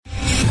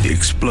The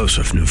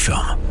explosive new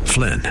film,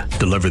 Flynn,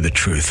 deliver the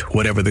truth,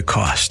 whatever the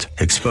cost,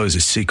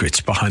 exposes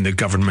secrets behind the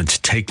government's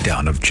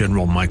takedown of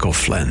General Michael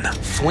Flynn.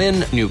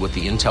 Flynn knew what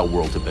the intel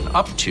world had been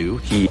up to.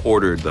 He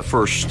ordered the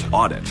first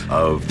audit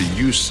of the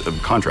use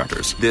of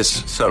contractors.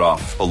 This set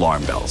off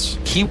alarm bells.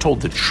 He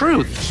told the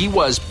truth. He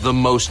was the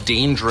most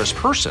dangerous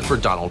person for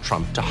Donald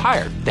Trump to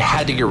hire. They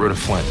had to get rid of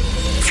Flynn.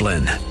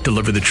 Flynn,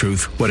 deliver the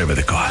truth, whatever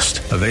the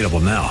cost. Available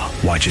now.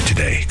 Watch it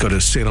today. Go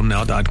to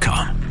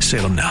salemnow.com.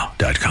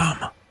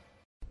 salemnow.com.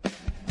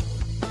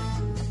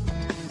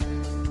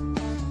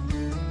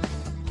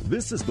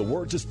 This is the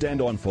Word to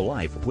Stand On for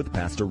Life with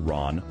Pastor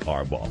Ron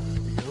Arbaugh.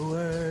 Your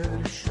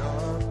word is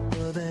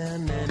sharper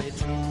than any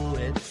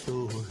two-edged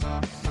sword,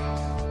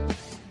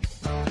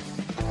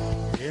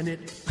 and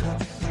it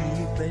cuts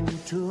deep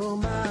into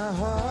my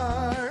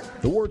heart.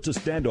 The Word to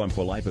Stand On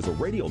for Life is a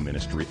radio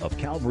ministry of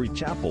Calvary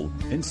Chapel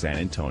in San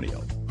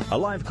Antonio. A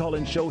live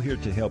call-in show here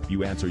to help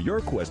you answer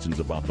your questions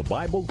about the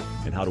Bible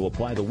and how to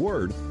apply the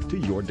Word to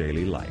your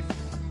daily life.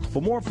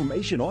 For more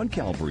information on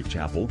Calvary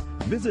Chapel,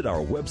 visit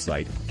our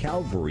website,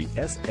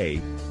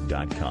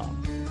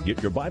 calvarysa.com.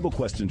 Get your Bible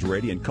questions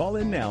ready and call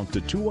in now to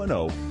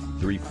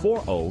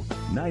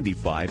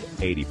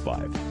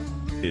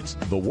 210-340-9585. It's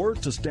The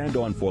Word to Stand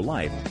On for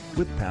Life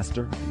with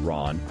Pastor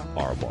Ron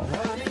Arbaugh.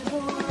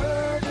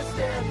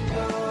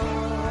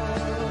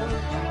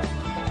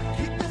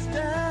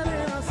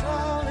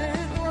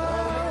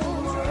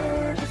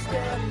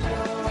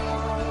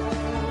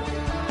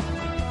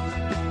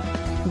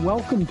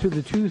 Welcome to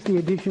the Tuesday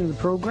edition of the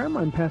program.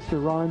 I'm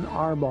Pastor Ron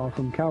Arbaugh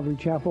from Calvary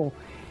Chapel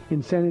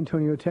in San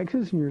Antonio,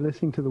 Texas, and you're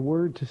listening to The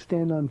Word to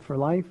Stand On for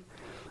Life,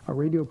 a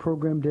radio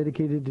program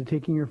dedicated to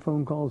taking your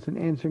phone calls and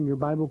answering your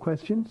Bible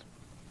questions.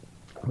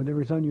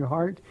 Whatever's on your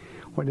heart,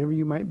 whatever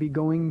you might be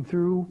going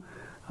through,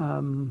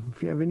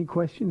 if you have any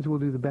questions, we'll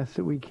do the best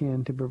that we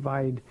can to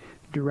provide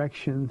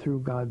direction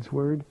through God's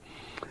Word.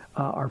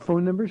 Our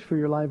phone numbers for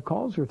your live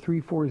calls are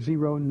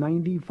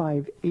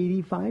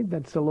 340-9585.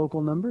 That's the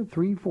local number,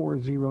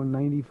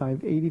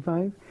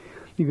 340-9585.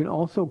 You can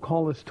also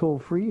call us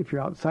toll-free if you're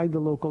outside the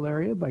local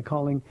area by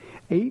calling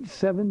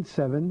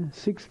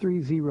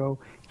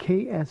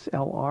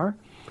 877-630-KSLR.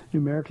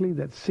 Numerically,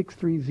 that's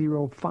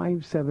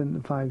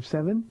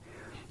 630-5757.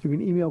 You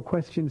can email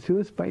questions to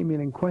us by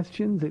emailing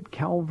questions at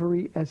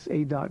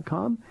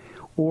calvarysa.com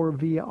or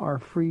via our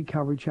free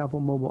Calvary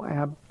Chapel mobile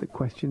app. The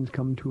questions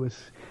come to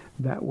us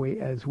that way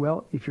as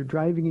well. If you're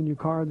driving in your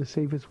car, the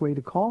safest way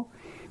to call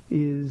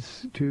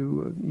is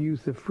to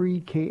use the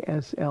free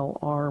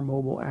KSLR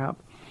mobile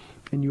app,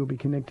 and you'll be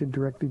connected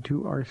directly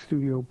to our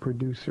studio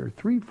producer,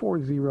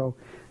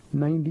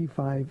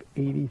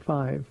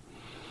 340-9585.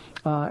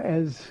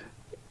 As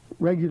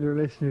regular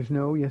listeners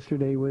know,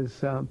 yesterday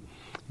was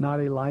not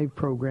a live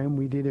program.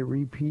 We did a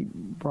repeat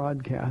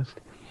broadcast.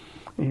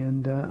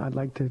 And I'd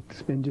like to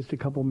spend just a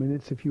couple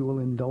minutes, if you will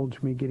indulge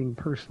me, getting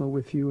personal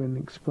with you and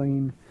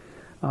explain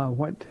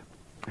what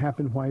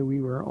happened, why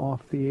we were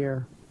off the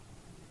air.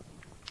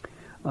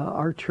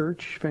 Our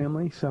church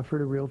family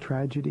suffered a real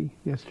tragedy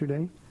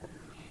yesterday.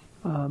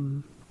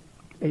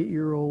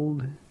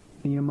 8-year-old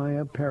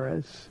Nehemiah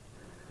Perez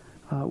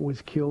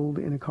was killed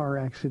in a car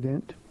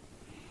accident.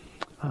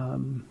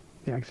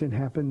 The accident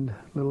happened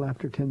a little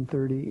after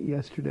 10:30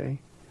 yesterday.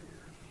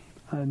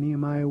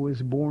 Nehemiah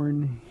was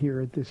born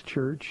here at this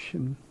church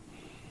and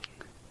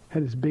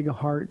had as big a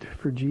heart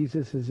for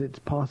Jesus as it's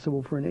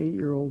possible for an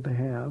 8-year-old to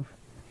have.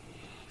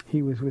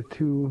 He was with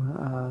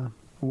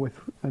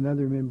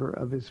another member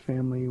of his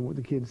family.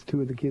 The kids,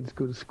 two of the kids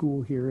go to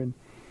school here, and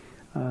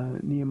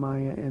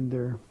Nehemiah and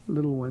their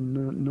little one,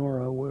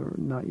 Nora, were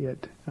not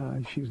yet.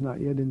 She's not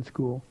yet in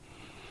school.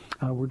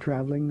 We're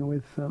traveling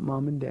with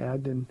Mom and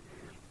Dad, and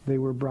they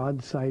were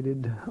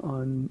broadsided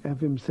on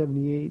FM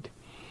 78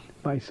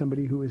 by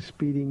somebody who was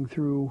speeding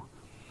through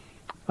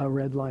a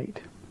red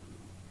light.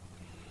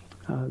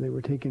 They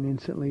were taken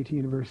instantly to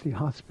University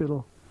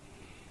Hospital.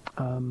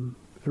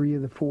 3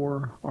 of the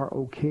 4 are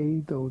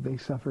okay, though they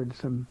suffered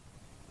some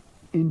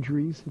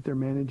injuries that they're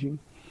managing.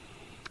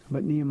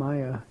 But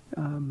Nehemiah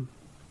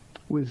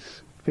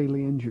was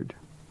fatally injured.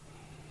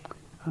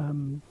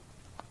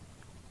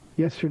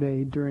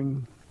 Yesterday,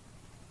 during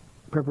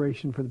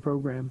preparation for the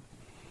program,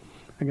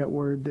 I got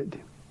word that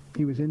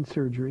he was in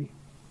surgery,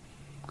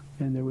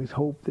 and there was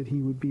hope that he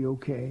would be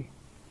okay.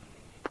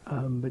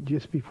 But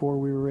just before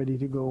we were ready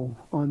to go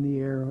on the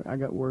air, I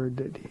got word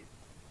that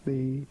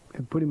they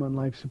have put him on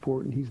life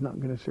support and he's not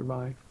going to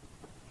survive.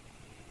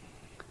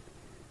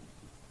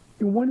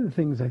 One of the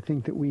things I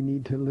think that we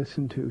need to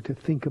listen to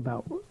think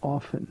about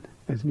often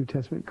as New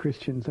Testament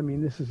Christians, I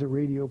mean, this is a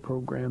radio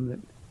program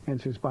that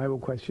answers Bible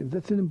questions.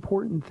 That's an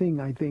important thing,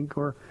 I think,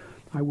 or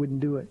I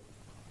wouldn't do it.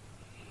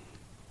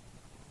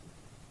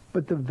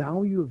 But the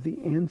value of the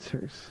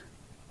answers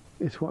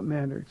is what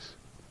matters.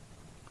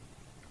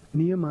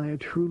 Nehemiah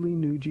truly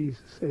knew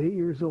Jesus. At 8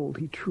 years old,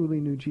 he truly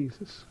knew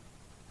Jesus.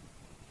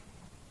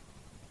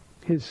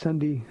 His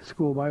Sunday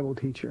school Bible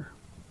teacher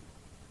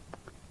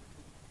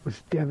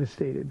was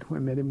devastated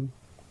when I met him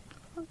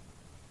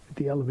at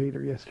the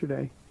elevator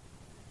yesterday.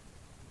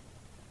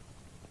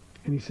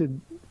 And he said,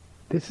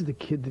 this is the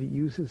kid that he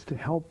uses to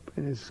help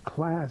in his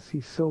class.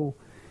 He's so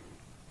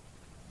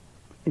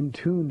in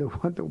tune to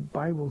what the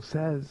Bible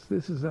says.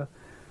 This is a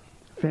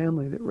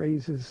family that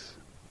raises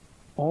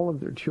all of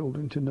their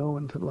children to know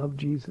and to love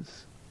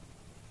Jesus.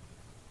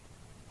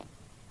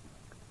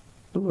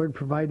 The Lord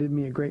provided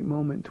me a great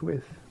moment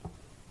with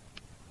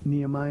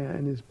Nehemiah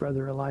and his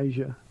brother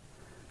Elijah.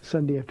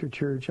 Sunday after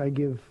church, I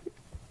give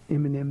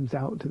M&Ms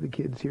out to the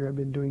kids here. I've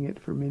been doing it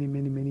for many,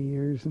 many, many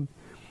years. And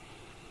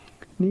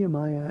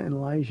Nehemiah and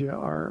Elijah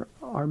are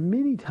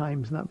many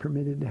times not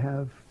permitted to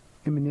have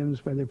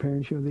M&Ms by their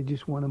parents. You know, they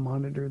just want to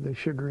monitor the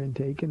sugar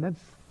intake, and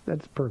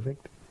that's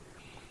perfect.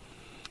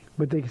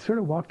 But they sort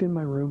of walked in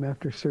my room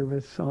after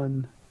service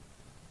on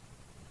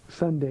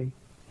Sunday.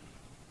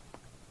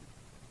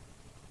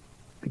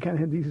 They kind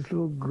of had these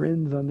little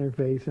grins on their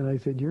face, and I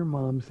said, your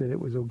mom said it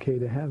was okay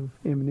to have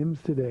M&Ms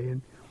today.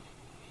 And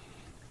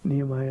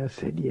Nehemiah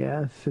said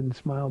yes and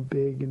smiled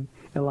big, and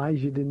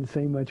Elijah didn't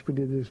say much but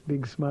did this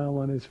big smile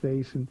on his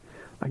face, and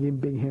I gave him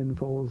big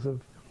handfuls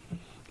of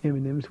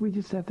M&Ms. We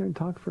just sat there and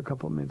talked for a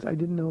couple of minutes. I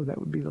didn't know that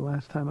would be the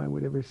last time I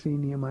would ever see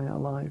Nehemiah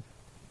alive.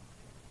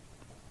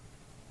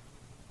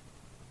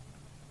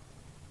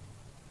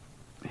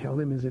 I held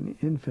him as an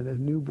infant, a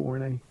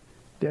newborn. I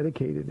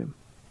dedicated him.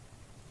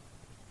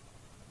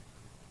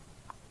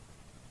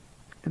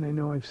 And I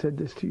know I've said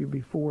this to you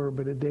before,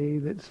 but a day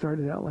that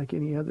started out like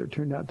any other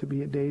turned out to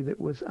be a day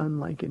that was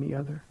unlike any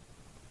other.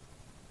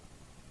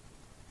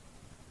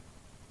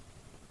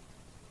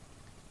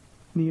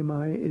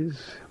 Nehemiah is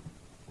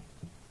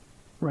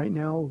right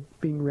now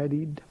being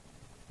readied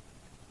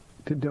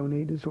to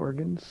donate his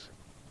organs.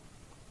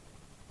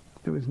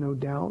 There was no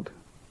doubt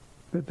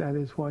that that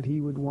is what he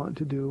would want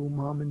to do.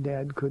 Mom and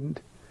Dad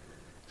couldn't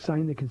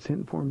sign the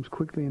consent forms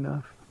quickly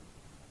enough.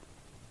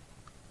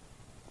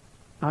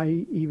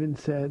 I even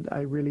said I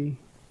really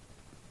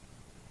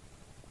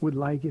would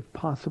like, if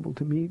possible,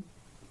 to meet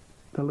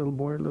the little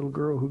boy or little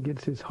girl who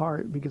gets his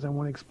heart, because I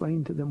want to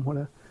explain to them what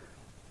a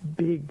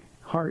big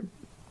heart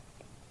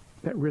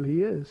that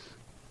really is.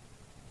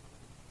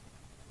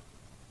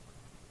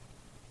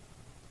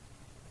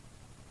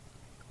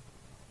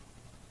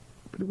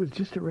 But it was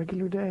just a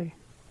regular day.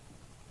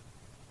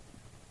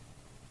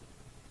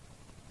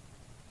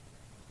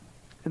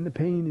 And the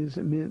pain is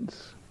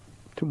immense.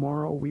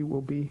 Tomorrow we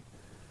will be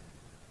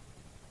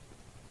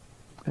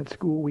at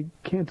school. We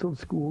canceled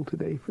school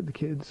today for the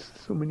kids.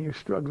 So many are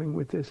struggling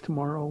with this.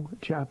 Tomorrow,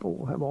 chapel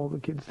will have all the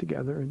kids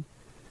together and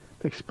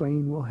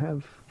explain. We'll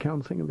have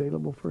counseling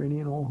available for any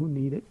and all who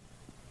need it,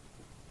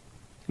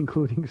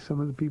 including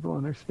some of the people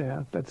on our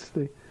staff. That's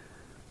the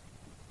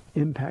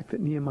impact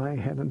that Nehemiah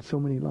had on so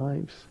many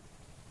lives.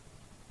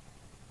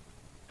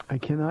 I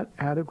cannot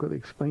adequately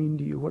explain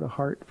to you what a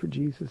heart for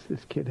Jesus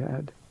this kid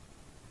had.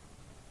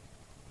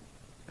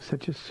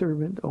 Such a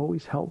servant,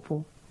 always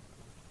helpful,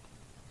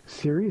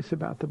 serious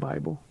about the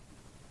Bible.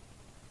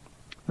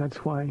 That's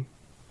why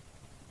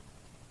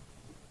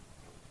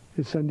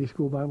his Sunday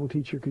school Bible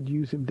teacher could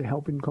use him to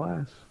help in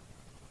class.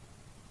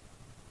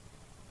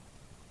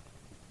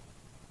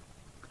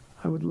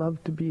 I would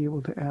love to be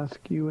able to ask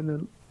you in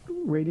the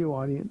radio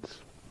audience,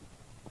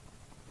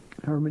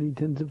 how many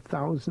tens of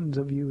thousands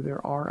of you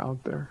there are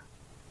out there.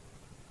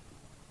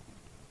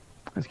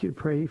 I ask you to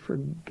pray for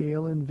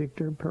Gail and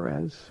Victor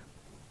Perez.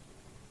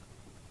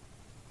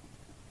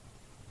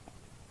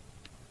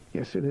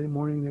 Yesterday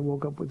morning they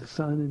woke up with the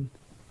sun, and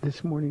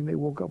this morning they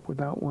woke up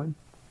without one.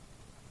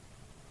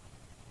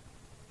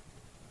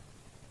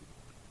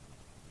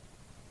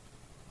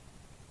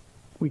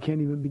 We can't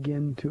even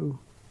begin to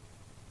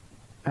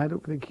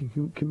adequately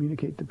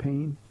communicate the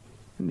pain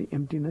and the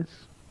emptiness,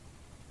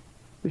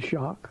 the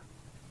shock.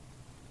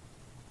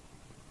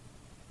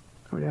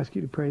 I would ask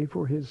you to pray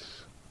for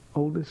his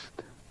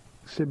oldest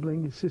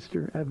sibling, his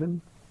sister,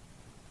 Evan.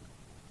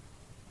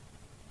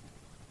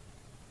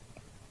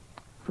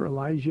 For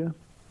Elijah,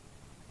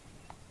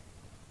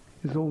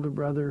 his older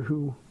brother,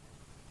 who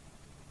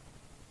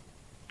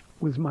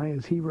was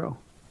Maya's hero.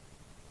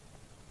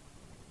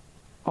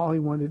 All he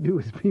wanted to do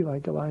was be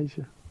like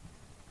Elijah.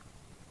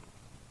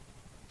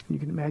 You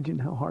can imagine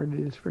how hard it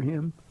is for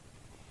him.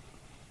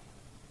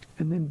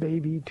 And then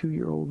baby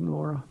 2-year-old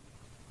Nora,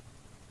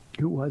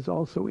 who was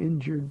also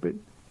injured but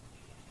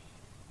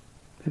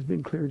has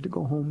been cleared to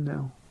go home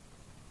now.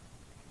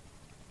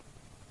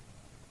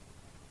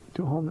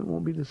 To a home that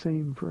won't be the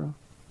same for a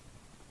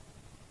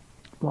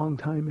long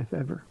time, if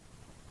ever.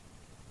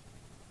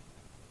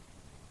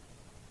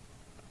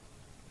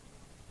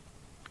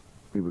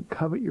 We would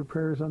covet your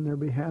prayers on their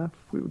behalf.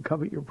 We would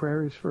covet your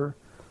prayers for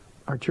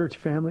our church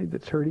family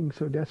that's hurting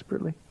so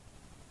desperately.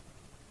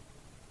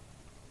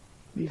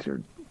 These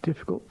are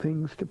difficult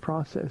things to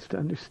process, to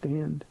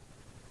understand.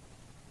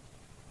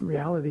 In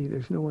reality,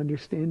 there's no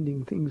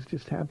understanding. Things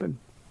just happen.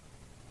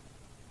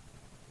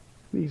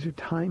 These are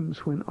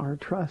times when our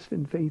trust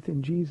and faith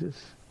in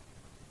Jesus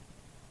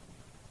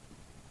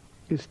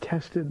is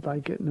tested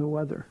like at no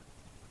other.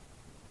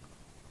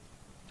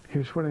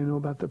 Here's what I know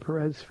about the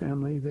Perez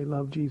family. They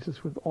love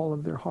Jesus with all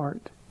of their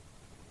heart.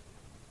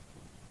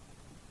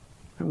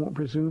 I won't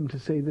presume to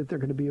say that they're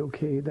going to be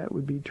okay. That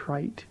would be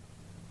trite.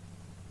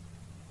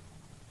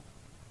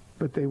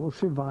 But they will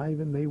survive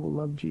and they will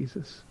love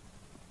Jesus.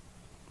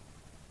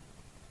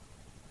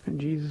 And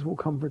Jesus will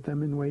comfort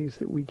them in ways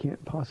that we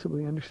can't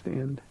possibly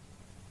understand.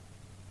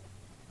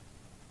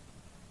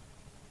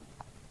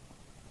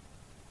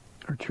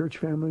 Our church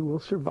family will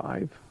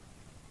survive.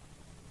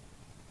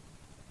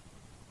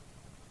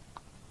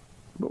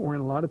 But we're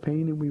in a lot of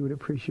pain and we would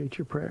appreciate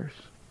your prayers.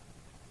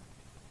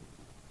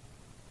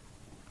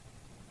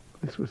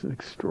 This was an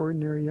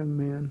extraordinary young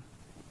man.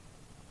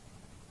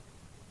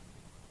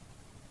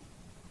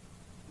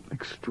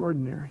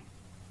 Extraordinary.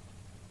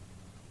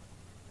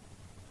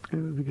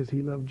 And it was because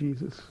he loved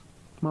Jesus.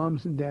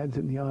 Moms and dads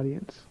in the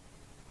audience.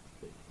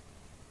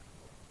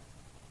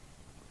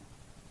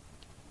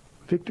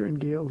 Victor and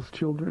Gail's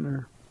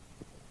children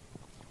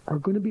are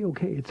going to be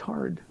okay. It's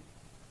hard.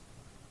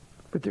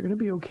 But they're going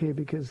to be okay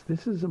because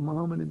this is a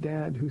mom and a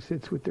dad who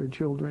sits with their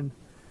children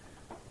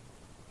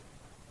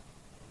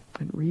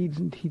and reads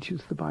and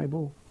teaches the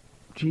Bible.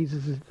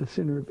 Jesus is the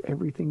center of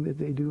everything that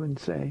they do and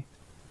say.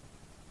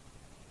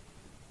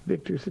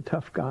 Victor's a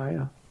tough guy,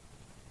 a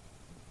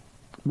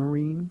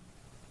Marine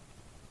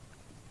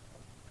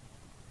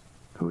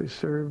who has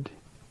served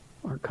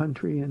our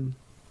country in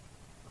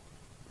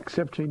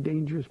exceptionally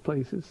dangerous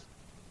places.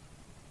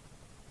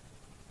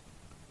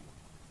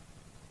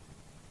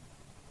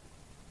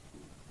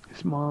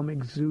 His mom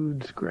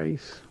exudes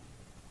grace.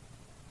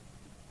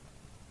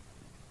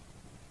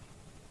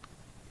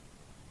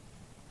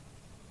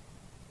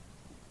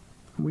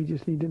 We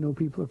just need to know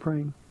people are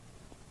praying.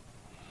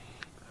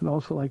 I'd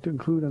also like to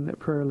include on that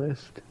prayer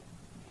list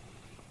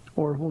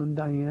Orville and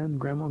Diane,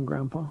 Grandma and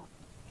Grandpa.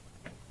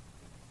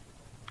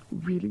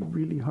 Really,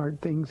 really hard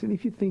things. And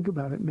if you think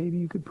about it, maybe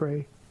you could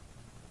pray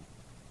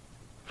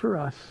for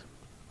us.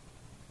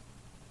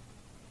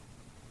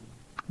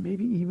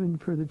 Maybe even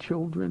for the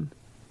children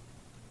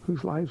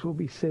whose lives will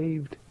be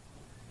saved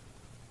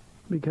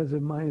because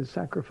of Maya's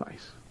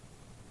sacrifice.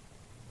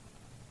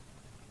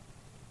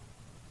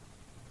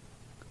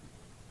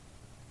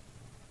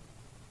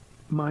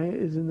 Maya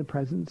is in the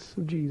presence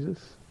of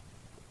Jesus.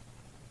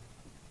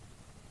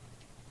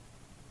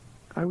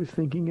 I was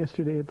thinking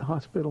yesterday at the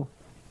hospital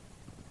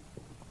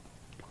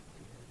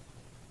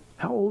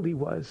how old he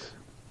was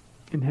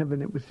in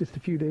heaven. It was just a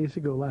few days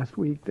ago, last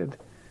week, that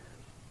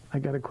I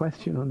got a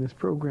question on this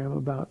program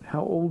about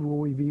how old will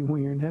we be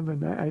when we're in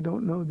heaven. I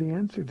don't know the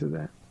answer to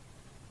that.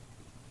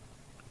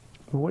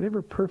 But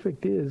whatever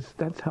perfect is,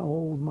 that's how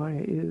old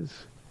Maya is.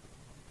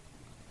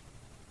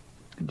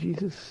 And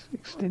Jesus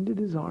extended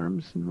his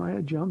arms, and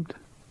Maya jumped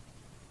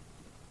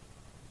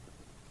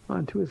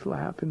onto his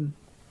lap, and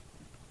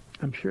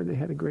I'm sure they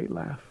had a great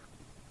laugh.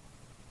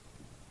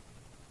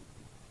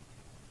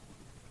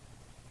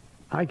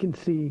 I can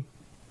see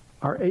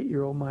our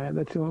 8-year-old Maya.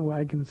 That's the only way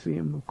I can see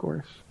him, of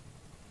course,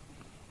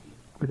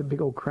 with a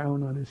big old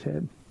crown on his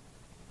head.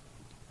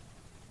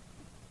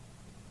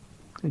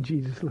 And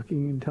Jesus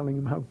looking and telling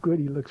him how good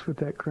he looks with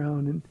that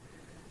crown and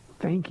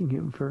thanking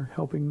him for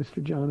helping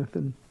Mr.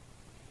 Jonathan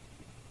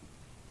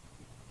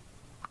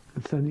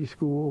at Sunday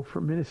school,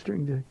 for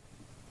ministering to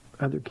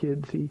other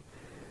kids. He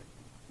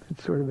had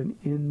sort of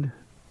an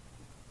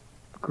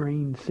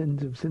ingrained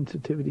sense of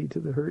sensitivity to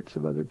the hurts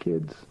of other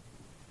kids.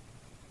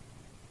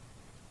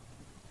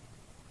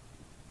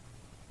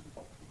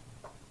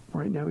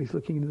 Right now he's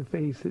looking into the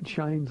face that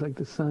shines like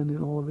the sun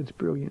in all of its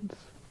brilliance.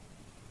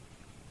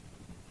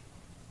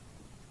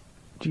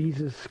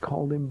 Jesus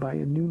called him by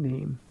a new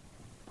name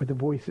with a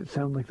voice that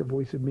sounded like the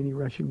voice of many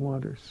rushing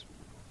waters.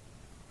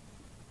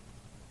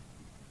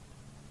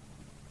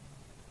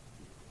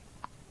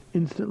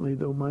 Instantly,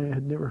 though Maya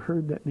had never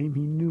heard that name,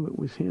 he knew it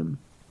was him.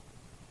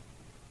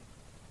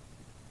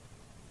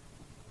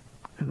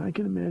 And I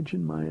can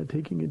imagine Maya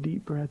taking a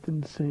deep breath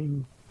and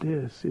saying,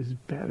 "This is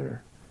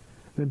better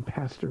than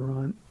Pastor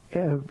Ron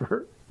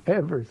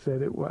ever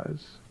said it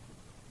was."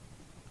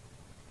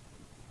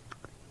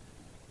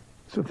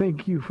 So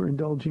thank you for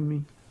indulging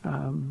me.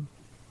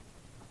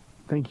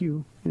 Thank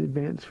you in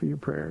advance for your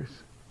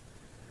prayers.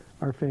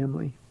 Our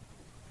family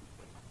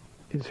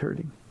is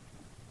hurting.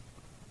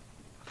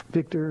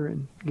 Victor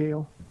and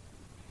Gail,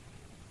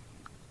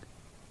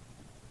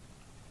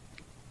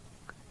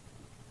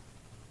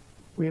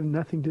 we have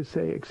nothing to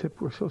say except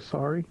we're so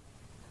sorry.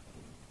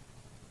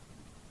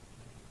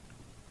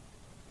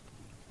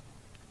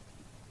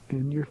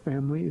 And your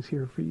family is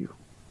here for you.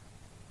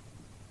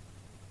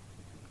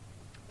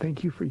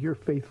 Thank you for your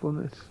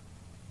faithfulness,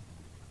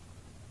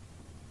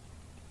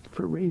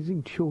 for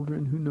raising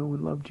children who know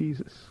and love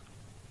Jesus.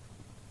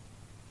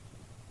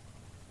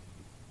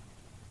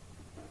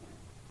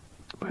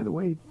 By the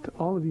way, to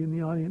all of you in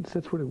the audience,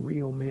 that's what a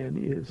real man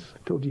is. I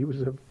told you he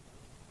was a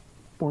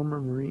former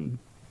Marine.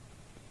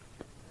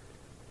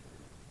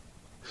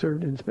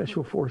 Served in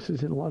special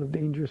forces in a lot of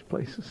dangerous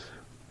places.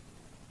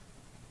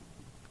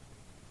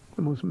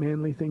 The most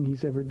manly thing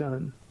he's ever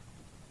done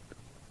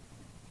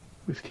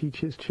was teach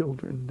his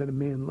children that a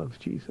man loves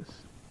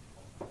Jesus.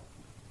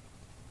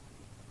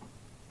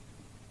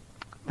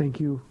 Thank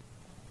you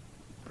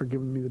for for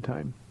giving me the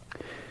time.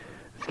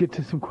 Let's get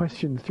to some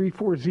questions.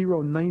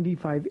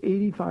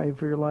 340-9585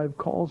 for your live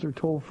calls, or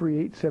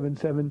toll-free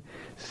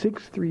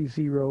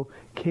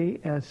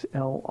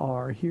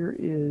 877-630-KSLR. Here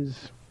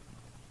is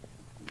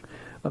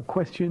a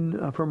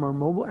question from our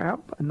mobile app,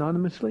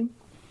 anonymously.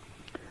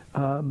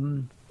 Let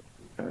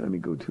me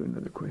go to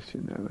another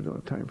question. I don't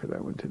have time for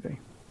that one today.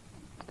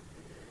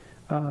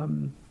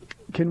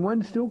 Can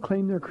one still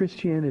claim their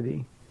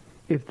Christianity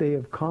if they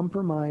have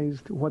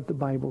compromised what the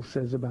Bible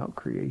says about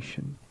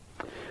creation?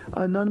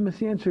 Anonymous,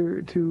 the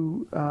answer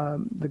to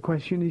the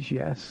question is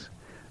yes.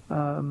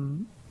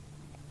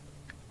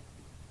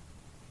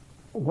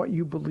 What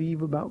you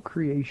believe about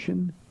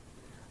creation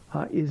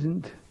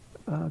isn't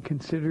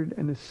considered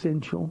an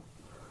essential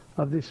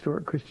of the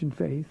historic Christian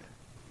faith.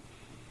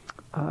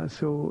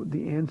 So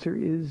the answer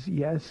is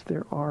yes,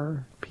 there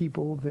are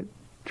people that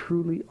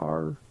truly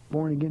are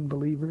born-again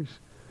believers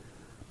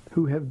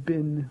who have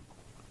been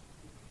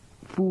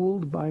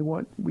fooled by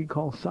what we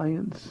call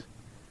science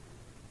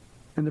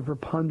and the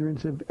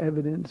preponderance of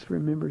evidence.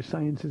 Remember,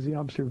 science is the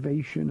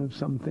observation of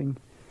something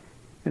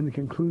and the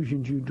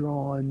conclusions you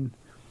draw. And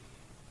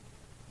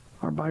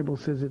our Bible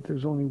says that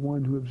there's only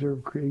one who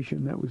observed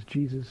creation. That was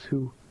Jesus,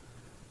 who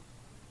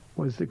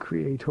was the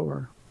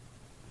creator.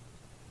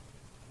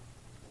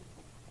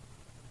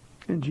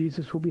 And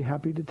Jesus will be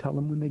happy to tell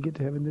them when they get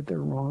to heaven that they're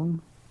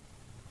wrong.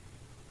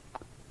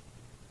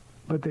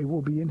 But they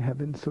will be in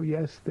heaven. So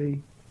yes,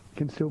 they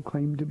can still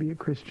claim to be a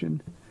Christian.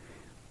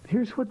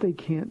 Here's what they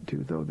can't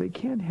do, though. They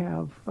can't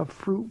have a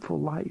fruitful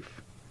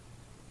life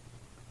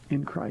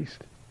in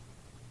Christ.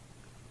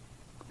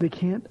 They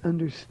can't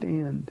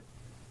understand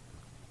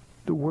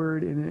the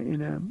Word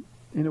in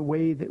a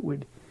way that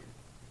would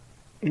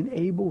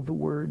enable the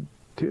Word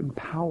to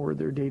empower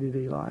their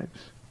day-to-day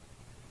lives.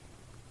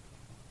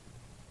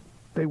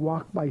 They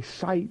walk by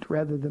sight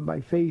rather than by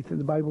faith, and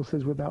the Bible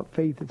says without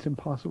faith it's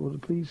impossible to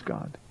please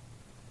God.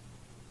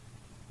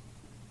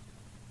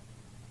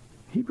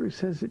 Hebrews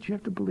says that you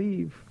have to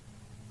believe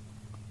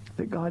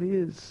that God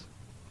is,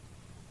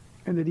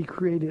 and that he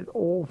created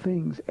all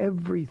things,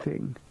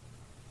 everything.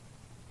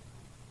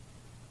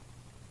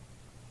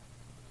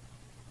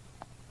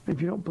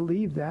 If you don't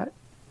believe that,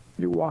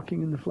 you're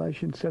walking in the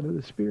flesh instead of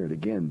the Spirit.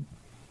 Again,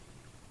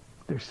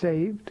 they're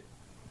saved,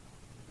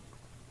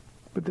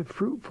 but the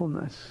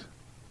fruitfulness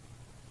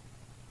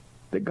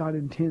that God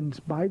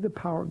intends by the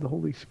power of the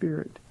Holy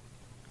Spirit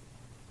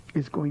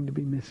is going to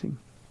be missing.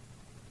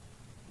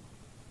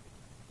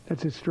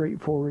 That's as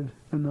straightforward,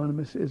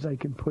 anonymous, as I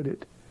can put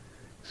it.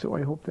 So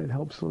I hope that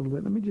helps a little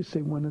bit. Let me just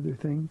say one other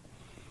thing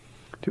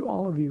to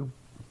all of you.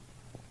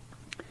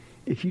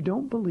 If you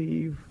don't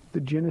believe the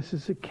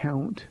Genesis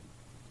account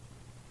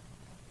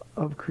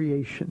of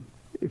creation,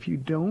 if you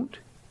don't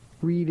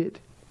read it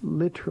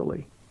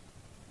literally,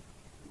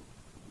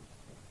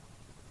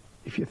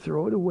 if you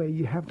throw it away,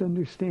 you have to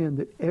understand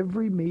that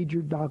every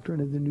major doctrine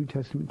of the New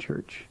Testament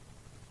church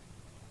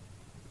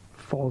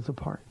falls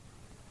apart.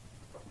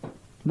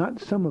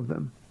 Not some of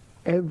them.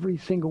 Every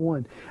single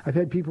one. I've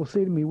had people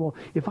say to me, well,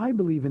 if I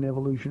believe in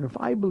evolution, or if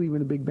I believe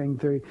in a Big Bang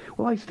Theory,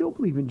 well, I still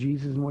believe in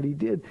Jesus and what he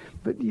did.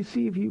 But you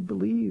see, if you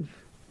believe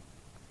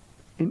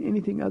in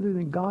anything other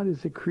than God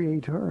as the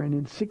creator, and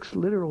in 6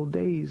 literal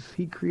days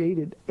he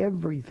created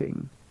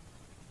everything,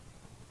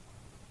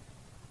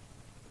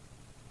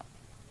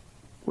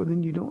 well,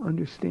 then you don't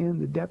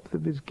understand the depth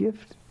of his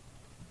gift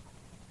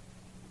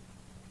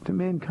to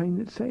mankind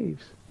that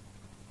saves.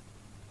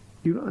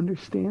 You don't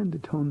understand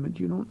atonement.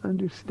 You don't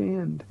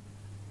understand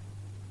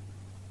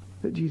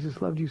that Jesus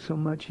loved you so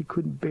much he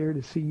couldn't bear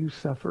to see you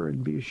suffer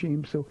and be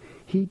ashamed, so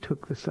he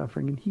took the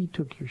suffering and he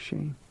took your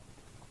shame.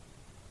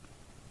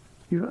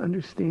 You don't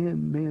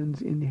understand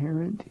man's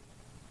inherent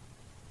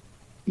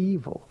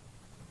evil,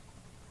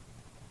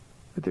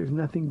 that there's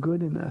nothing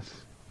good in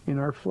us, in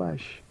our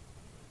flesh,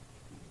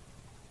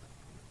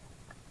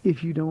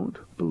 if you don't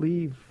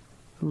believe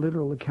the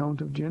literal account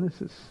of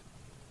Genesis.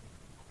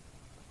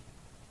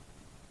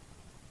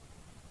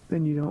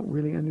 Then you don't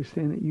really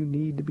understand that you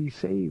need to be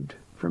saved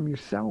from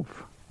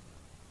yourself,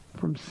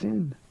 from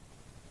sin.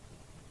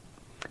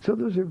 So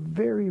those are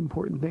very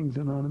important things,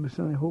 Anonymous,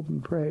 and I hope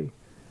and pray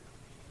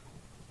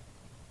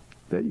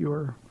that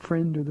your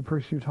friend or the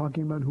person you're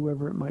talking about,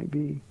 whoever it might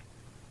be,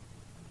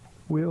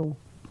 will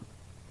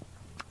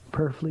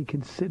prayerfully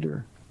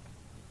consider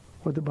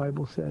what the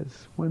Bible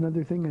says. One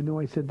other thing, I know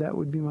I said that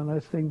would be my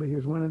last thing, but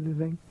here's one other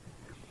thing.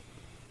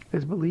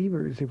 As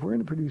believers, if we're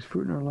going to produce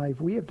fruit in our life,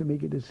 we have to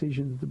make a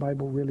decision that the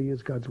Bible really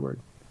is God's Word.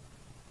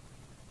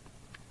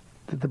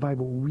 That the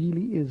Bible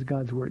really is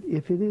God's Word.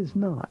 If it is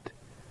not,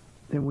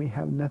 then we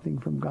have nothing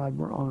from God.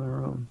 We're on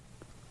our own.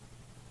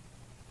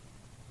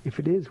 If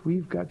it is,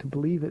 we've got to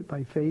believe it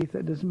by faith.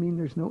 That doesn't mean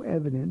there's no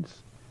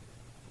evidence.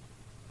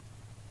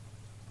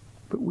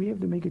 But we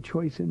have to make a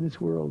choice in this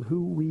world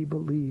who we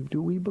believe.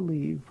 Do we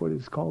believe what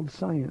is called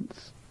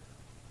science?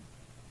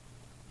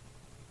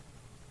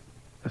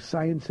 A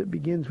science that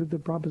begins with the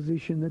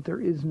proposition that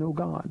there is no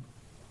God?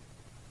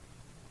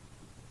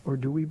 Or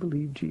do we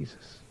believe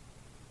Jesus?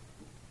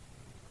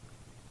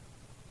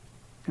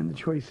 And the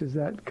choice is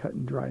that cut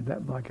and dry,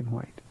 that black and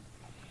white.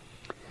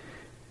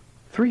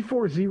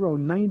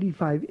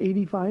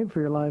 340-9585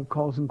 for your live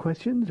calls and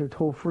questions, or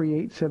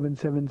toll-free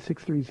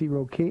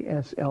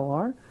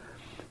 877-630-KSLR.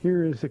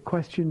 Here is a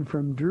question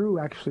from Drew,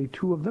 actually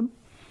two of them.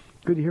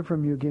 Good to hear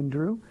from you again,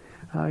 Drew.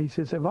 He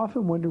says, I've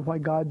often wondered why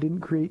God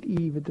didn't create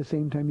Eve at the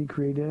same time he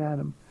created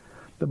Adam.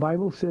 The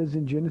Bible says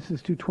in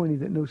Genesis 2:20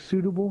 that no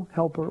suitable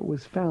helper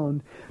was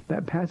found.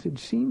 That passage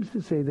seems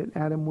to say that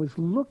Adam was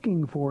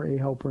looking for a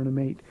helper and a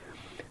mate.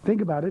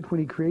 Think about it. When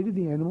he created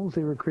the animals,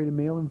 they were created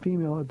male and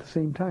female at the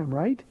same time,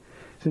 right?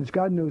 Since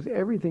God knows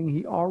everything,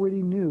 he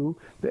already knew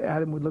that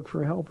Adam would look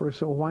for a helper,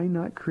 so why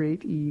not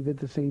create Eve at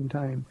the same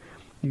time?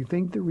 You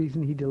think the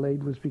reason he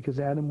delayed was because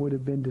Adam would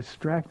have been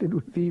distracted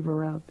with Eve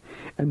around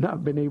and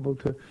not been able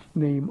to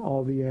name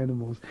all the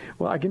animals?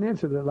 Well, I can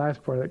answer the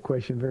last part of that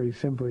question very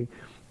simply.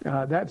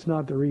 That's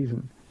not the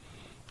reason.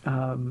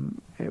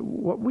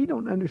 What we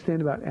don't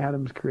understand about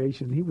Adam's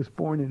creation, he was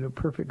born in a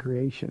perfect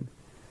creation.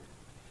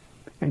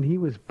 And he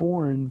was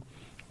born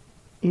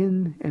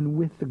in and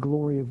with the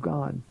glory of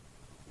God.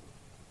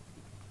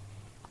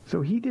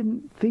 So he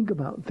didn't think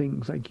about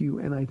things like you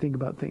and I think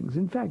about things.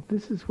 In fact,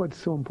 this is what's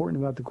so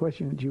important about the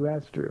question that you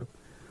asked, Drew.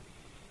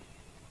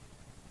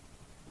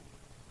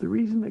 The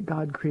reason that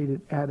God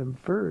created Adam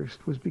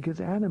first was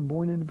because Adam,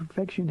 born into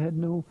perfection, had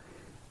no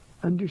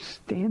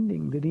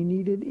understanding that he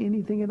needed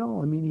anything at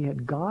all. I mean, he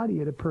had God, he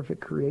had a perfect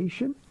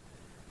creation.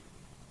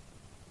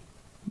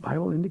 The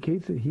Bible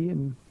indicates that he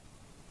and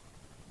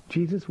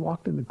Jesus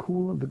walked in the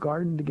cool of the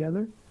garden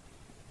together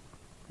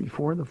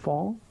before the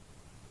fall.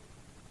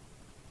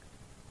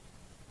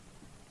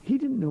 He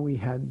didn't know he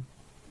had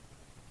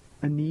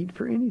a need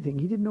for anything.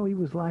 He didn't know he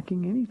was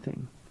lacking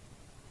anything.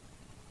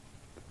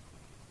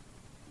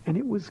 And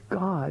it was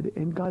God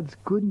and God's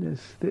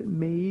goodness that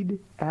made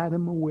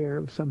Adam aware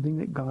of something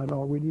that God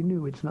already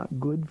knew. It's not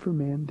good for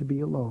man to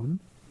be alone.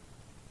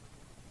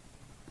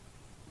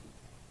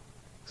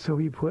 So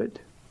he put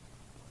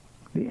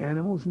the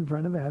animals in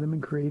front of Adam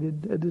and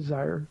created a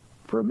desire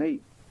for a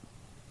mate.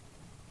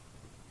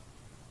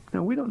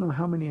 Now, we don't know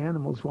how many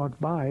animals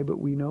walked by, but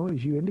we know,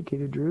 as you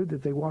indicated, Drew,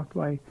 that they walked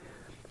by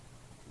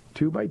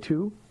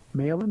two,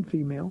 male and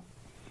female,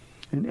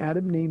 and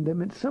Adam named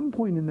them. At some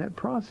point in that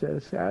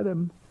process,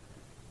 Adam,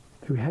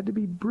 who had to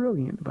be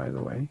brilliant, by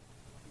the way,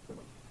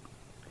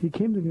 he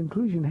came to the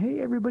conclusion,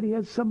 hey, everybody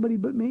has somebody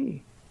but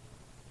me.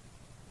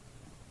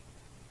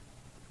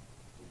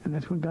 And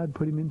that's when God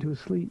put him into a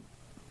sleep.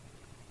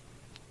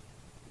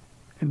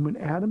 And when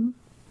Adam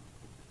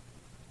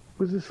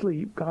was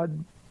asleep,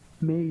 God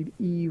made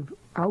Eve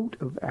out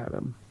of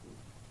Adam.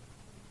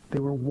 They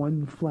were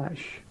one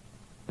flesh.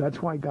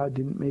 That's why God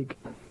didn't make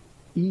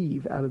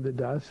Eve out of the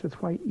dust.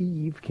 That's why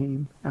Eve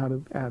came out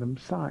of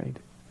Adam's side.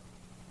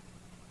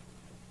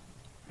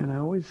 And I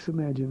always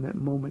imagine that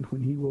moment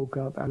when he woke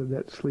up out of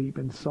that sleep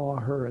and saw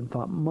her and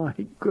thought, my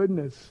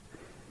goodness.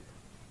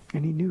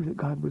 And he knew that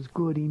God was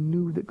good. He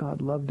knew that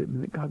God loved him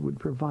and that God would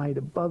provide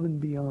above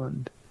and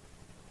beyond.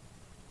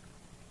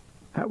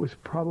 That was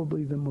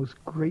probably the most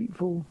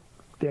grateful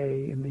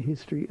day in the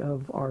history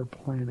of our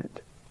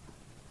planet.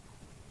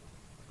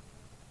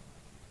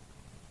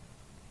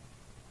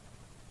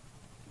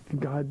 And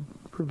God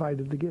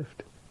provided the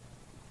gift.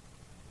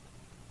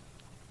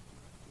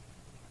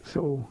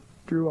 So,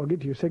 Drew, I'll get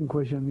to your second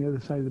question on the other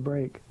side of the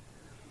break.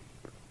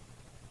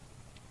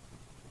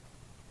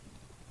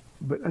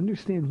 But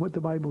understand what the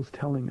Bible's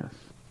telling us.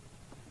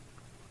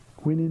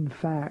 When in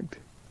fact,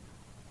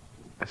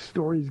 a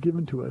story is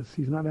given to us.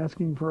 He's not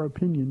asking for our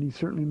opinion. He's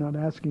certainly not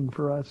asking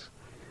for us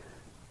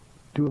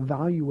to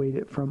evaluate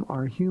it from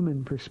our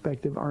human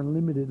perspective, our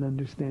limited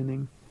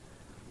understanding,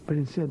 but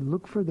instead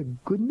look for the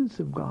goodness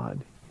of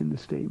God in the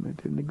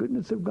statement. And the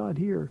goodness of God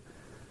here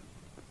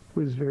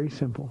was very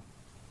simple.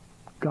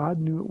 God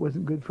knew it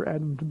wasn't good for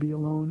Adam to be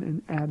alone,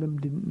 and Adam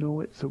didn't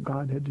know it, so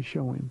God had to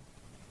show him.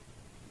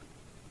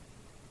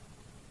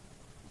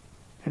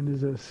 And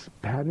as a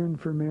pattern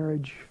for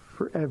marriage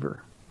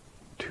forever,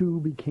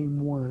 two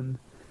became one.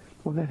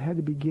 Well, that had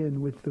to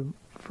begin with the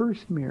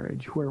first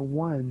marriage where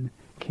one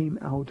came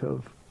out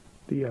of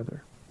the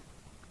other.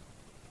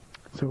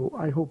 So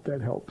I hope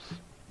that helps.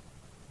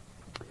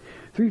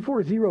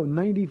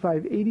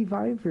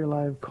 340-9585 for your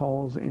live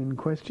calls and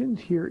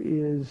questions. Here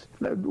is,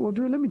 well,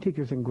 Drew, let me take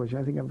your second question.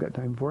 I think I've got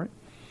time for it.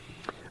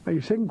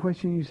 Your second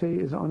question, you say,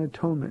 is on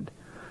atonement.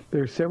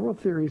 There are several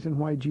theories on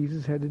why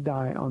Jesus had to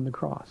die on the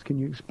cross. Can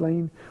you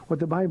explain what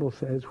the Bible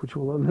says, which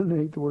will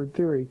eliminate the word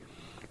theory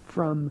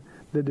from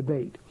the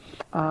debate?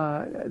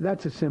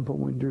 That's a simple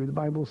one, Drew. The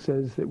Bible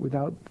says that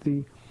without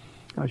the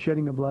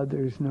shedding of blood,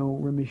 there is no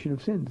remission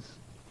of sins.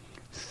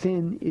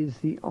 Sin is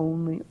the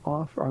only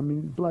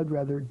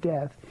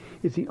death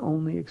is the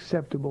only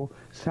acceptable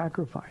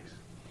sacrifice.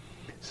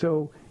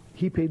 So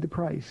he paid the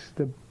price.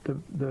 The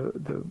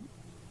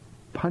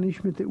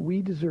punishment that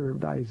we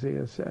deserved,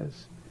 Isaiah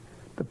says,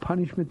 the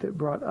punishment that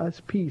brought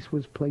us peace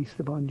was placed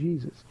upon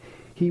Jesus.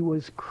 He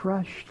was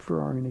crushed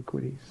for our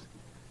iniquities.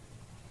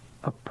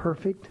 A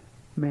perfect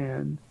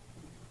man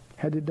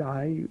had to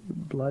die.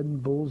 Blood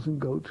and bulls and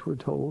goats were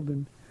told,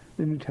 and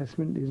The New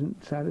Testament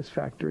isn't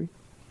satisfactory.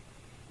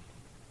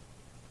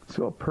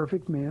 So a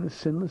perfect man, a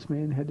sinless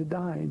man, had to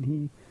die, and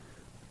he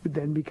would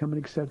then become an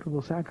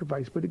acceptable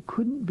sacrifice. But it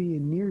couldn't be a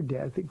near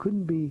death. It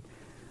couldn't be,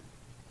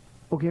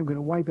 okay, I'm going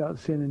to wipe out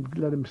sin and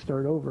let him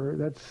start over.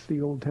 That's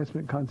the Old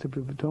Testament concept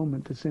of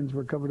atonement. The sins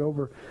were covered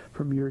over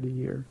from year to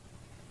year.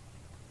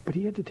 But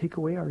he had to take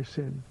away our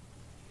sin.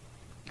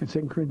 And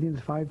 2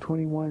 Corinthians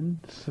 5:21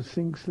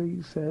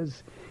 succinctly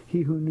says,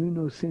 he who knew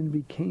no sin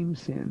became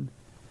sin,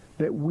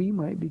 that we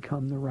might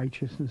become the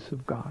righteousness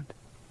of God.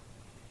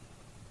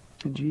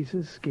 And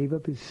Jesus gave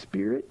up his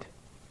spirit.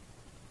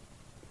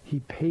 He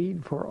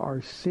paid for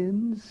our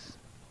sins.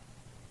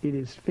 It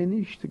is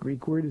finished. The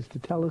Greek word is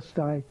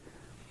tetelestai.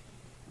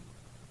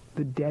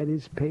 The debt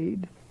is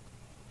paid.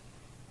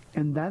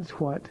 And that's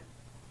what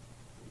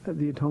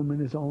the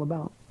atonement is all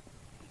about.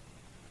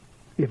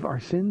 If our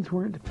sins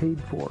weren't paid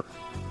for,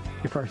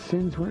 if our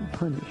sins weren't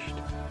punished,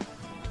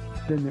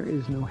 then there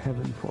is no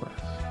heaven for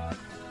us.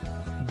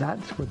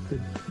 That's what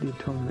the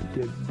atonement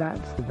did.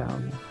 That's the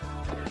value.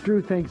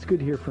 Drew, thanks. Good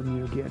to hear from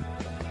you again.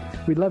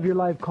 We'd love your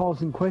live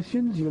calls and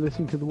questions. You're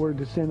listening to The Word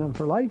to Stand On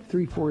for Life,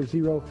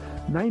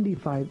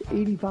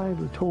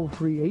 340-9585 or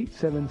toll-free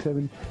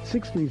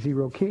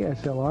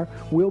 877-630-KSLR.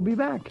 We'll be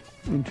back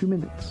in 2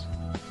 minutes.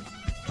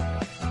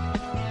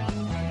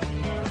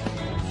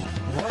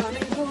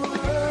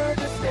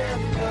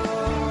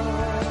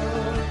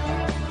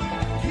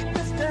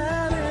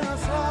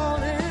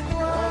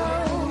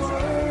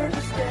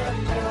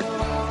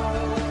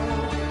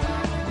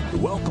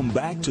 Welcome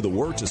back to the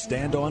Word to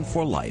Stand On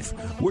for Life.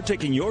 We're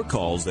taking your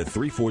calls at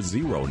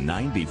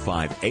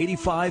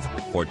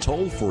 340-9585 or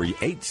toll-free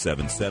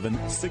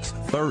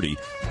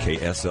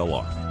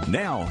 877-630-KSLR.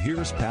 Now,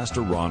 here's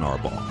Pastor Ron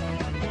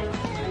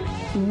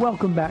Arbaugh.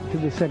 Welcome back to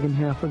the second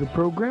half of the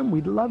program.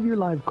 We'd love your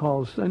live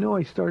calls. I know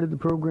I started the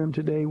program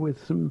today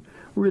with some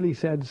really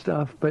sad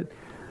stuff, but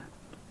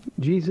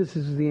Jesus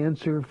is the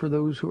answer for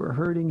those who are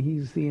hurting.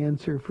 He's the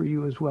answer for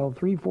you as well.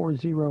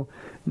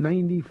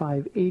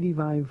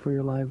 340-9585 for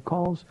your live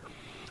calls.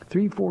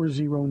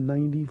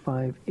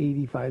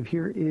 340-9585.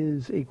 Here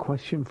is a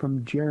question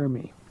from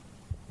Jeremy.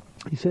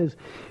 He says,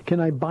 can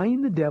I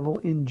bind the devil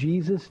in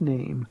Jesus'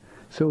 name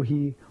so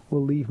he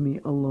will leave me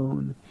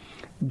alone?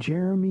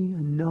 Jeremy,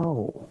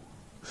 no.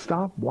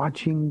 Stop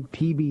watching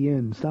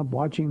TBN. Stop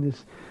watching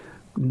this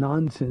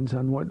nonsense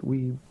on what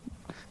we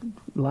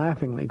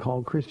laughingly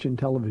call Christian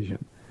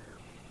television.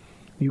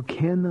 You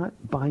cannot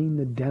bind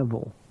the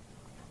devil.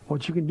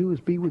 What you can do is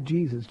be with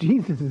Jesus.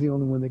 Jesus is the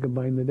only one that can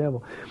bind the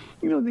devil.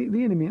 You know,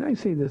 the enemy, and I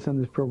say this on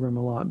this program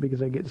a lot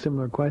because I get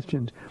similar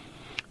questions,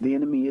 the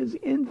enemy is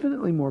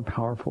infinitely more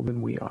powerful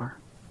than we are.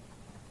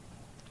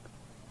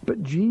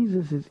 But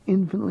Jesus is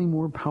infinitely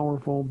more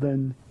powerful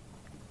than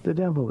the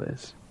devil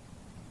is.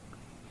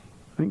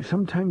 I think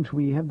sometimes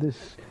we have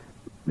this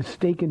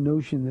mistaken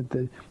notion that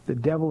the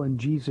devil and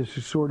Jesus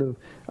are sort of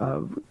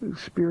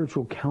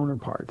spiritual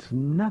counterparts.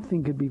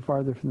 Nothing could be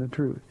farther from the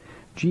truth.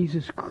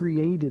 Jesus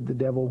created the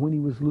devil when he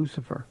was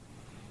Lucifer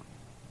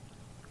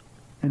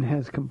and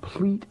has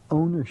complete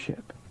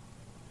ownership.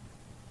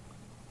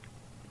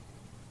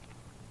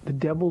 The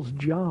devil's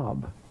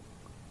job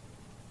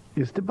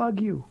is to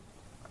bug you.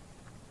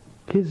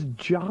 His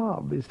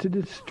job is to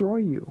destroy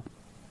you.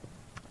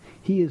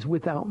 He is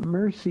without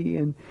mercy,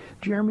 and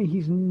Jeremy,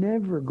 he's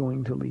never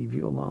going to leave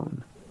you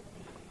alone.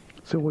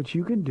 So what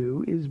you can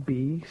do is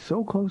be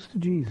so close to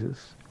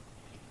Jesus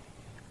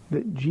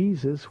that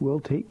Jesus will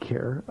take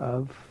care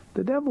of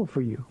the devil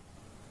for you.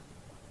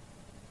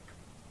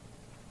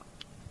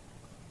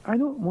 I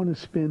don't want to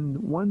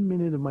spend 1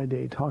 minute of my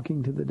day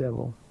talking to the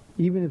devil,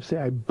 even if, say,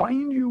 I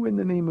bind you in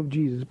the name of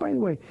Jesus. By the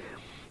way,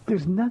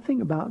 there's nothing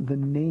about the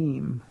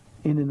name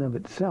in and of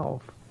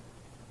itself.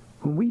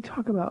 When we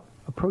talk about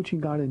approaching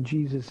God in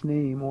Jesus'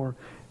 name or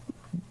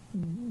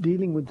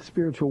dealing with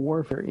spiritual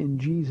warfare in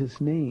Jesus'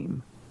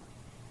 name,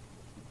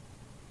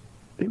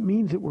 it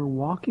means that we're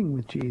walking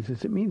with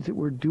Jesus. It means that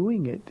we're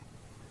doing it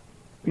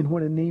in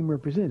what a name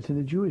represents. In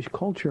the Jewish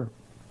culture,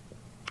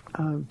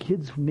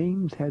 kids'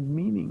 names had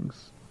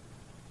meanings.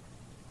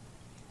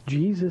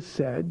 Jesus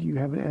said, you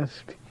haven't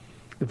asked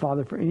the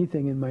Father for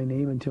anything in my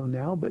name until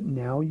now, but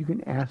now you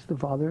can ask the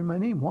Father in my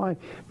name. Why?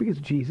 Because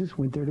Jesus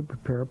went there to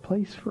prepare a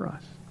place for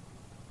us.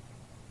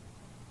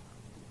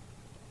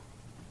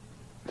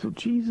 So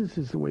Jesus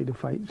is the way to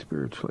fight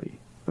spiritually.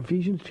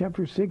 Ephesians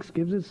chapter 6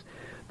 gives us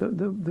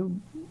the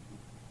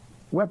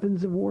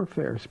weapons of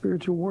warfare,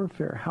 spiritual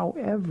warfare.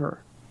 However,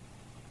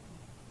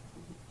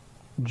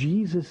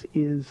 Jesus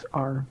is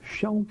our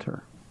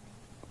shelter.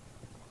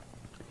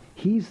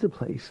 He's the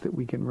place that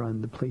we can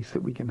run, the place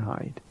that we can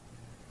hide.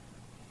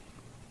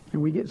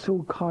 And we get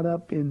so caught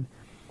up in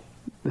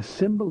the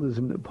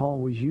symbolism that Paul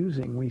was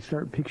using. We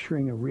start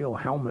picturing a real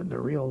helmet, a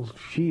real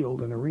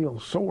shield, and a real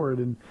sword,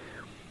 and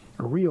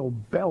a real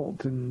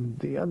belt, and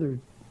the other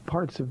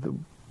parts of the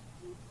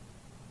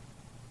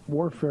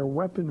warfare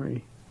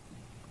weaponry.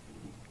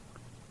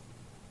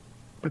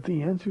 But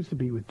the answer is to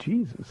be with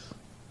Jesus.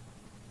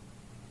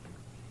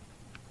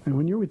 And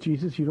when you're with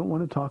Jesus, you don't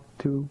want to talk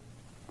to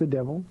the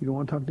devil. You don't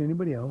want to talk to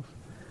anybody else.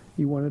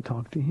 You want to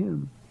talk to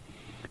him.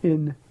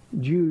 In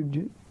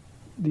Jude,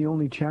 the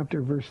only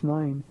chapter, verse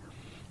 9,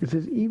 it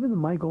says, even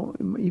Michael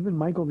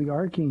the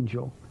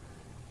archangel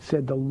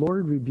said, the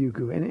Lord rebuke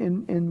you.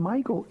 And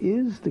Michael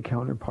is the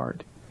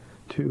counterpart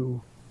to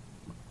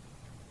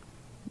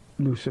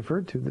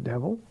Lucifer, to the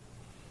devil.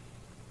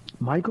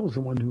 Michael's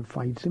the one who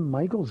fights him.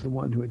 Michael's the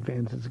one who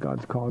advances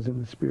God's cause in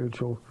the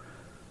spiritual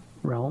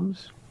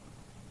realms.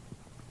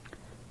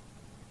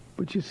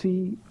 But you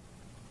see,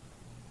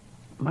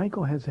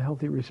 Michael has a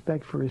healthy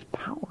respect for his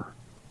power.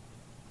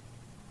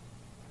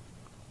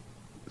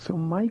 So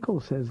Michael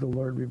says, the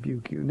Lord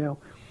rebuke you. Now,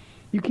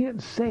 you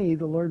can't say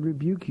the Lord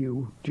rebuke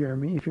you,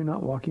 Jeremy, if you're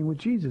not walking with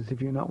Jesus,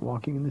 if you're not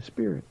walking in the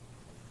Spirit.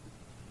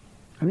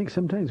 I think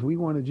sometimes we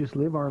want to just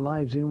live our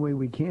lives any way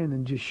we can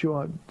and just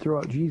throw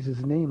out Jesus'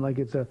 name like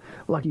it's a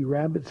lucky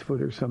rabbit's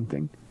foot or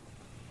something.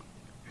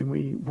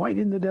 And why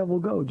didn't the devil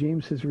go?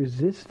 James says,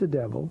 resist the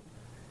devil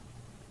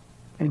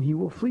and he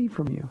will flee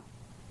from you.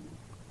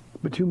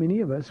 But too many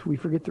of us, we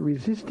forget the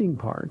resisting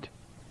part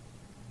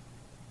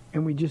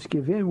and we just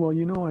give in.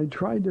 Well, I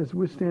tried to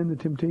withstand the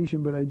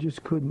temptation, but I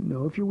just couldn't.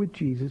 No, if you're with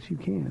Jesus, you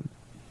can.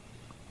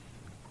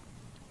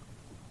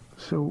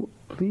 So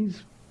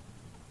please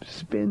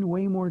spend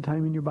way more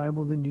time in your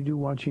Bible than you do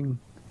watching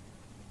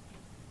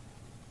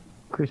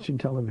Christian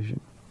television.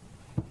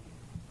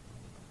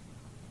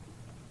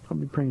 I'll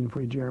be praying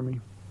for you, Jeremy.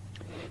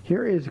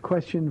 Here is a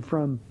question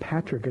from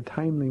Patrick, a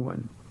timely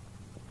one.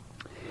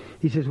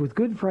 He says, with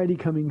Good Friday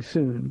coming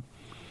soon,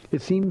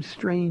 it seems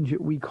strange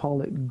that we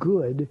call it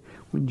good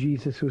when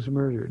Jesus was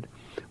murdered.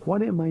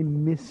 What am I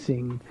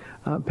missing?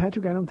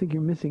 Patrick, I don't think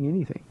you're missing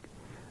anything.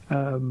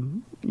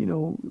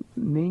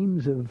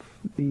 Names of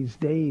these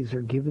days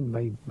are given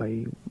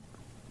by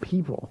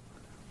people.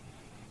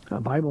 The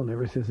Bible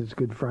never says it's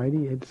Good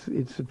Friday.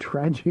 It's a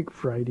tragic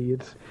Friday.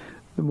 It's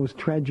the most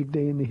tragic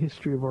day in the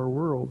history of our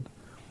world.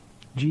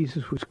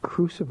 Jesus was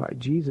crucified.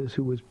 Jesus,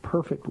 who was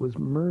perfect, was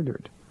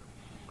murdered.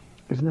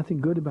 There's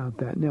nothing good about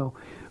that. Now,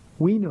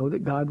 we know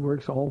that God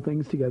works all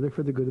things together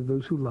for the good of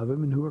those who love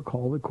him and who are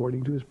called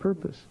according to his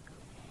purpose.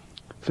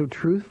 So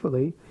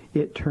truthfully,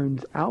 it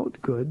turns out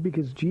good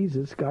because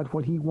Jesus got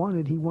what he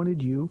wanted. He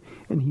wanted you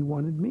and he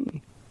wanted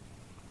me.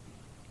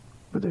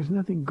 But there's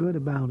nothing good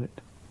about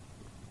it.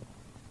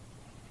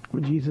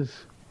 When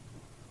Jesus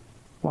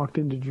walked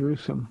into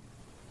Jerusalem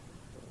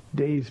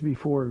days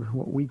before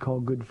what we call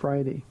Good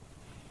Friday,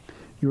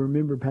 you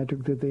remember,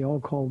 Patrick, that they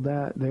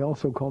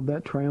also called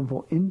that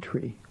Triumphal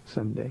Entry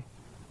Sunday.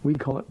 We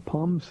call it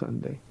Palm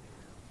Sunday.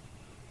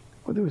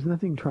 Well, there was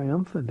nothing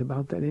triumphant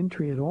about that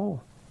entry at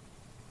all.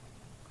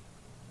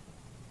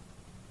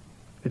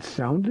 It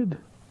sounded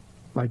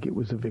like it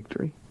was a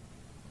victory.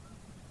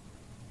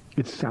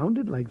 It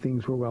sounded like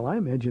things were well. I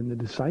imagine the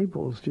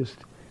disciples just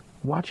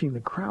watching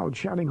the crowd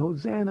shouting,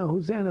 Hosanna,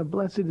 Hosanna,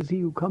 blessed is he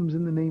who comes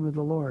in the name of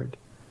the Lord.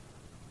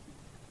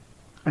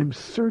 I'm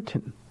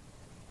certain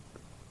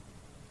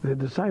the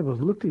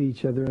disciples looked at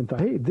each other and thought,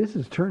 hey, this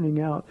is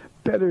turning out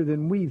better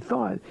than we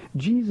thought.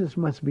 Jesus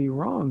must be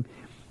wrong.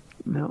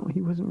 No,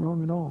 he wasn't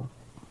wrong at all.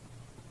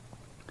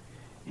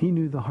 He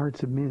knew the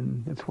hearts of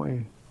men. That's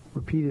why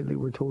repeatedly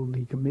we're told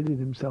he committed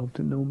himself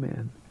to no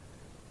man.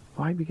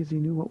 Why? Because he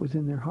knew what was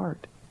in their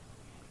heart.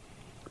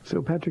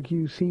 So, Patrick,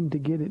 you seem to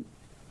get it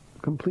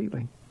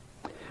completely.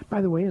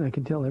 By the way, and I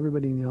can tell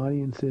everybody in the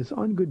audience this,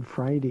 on Good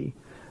Friday,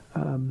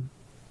 the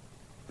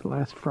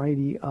last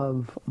Friday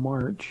of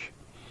March,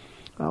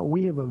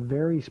 we have a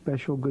very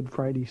special Good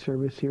Friday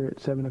service here at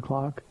 7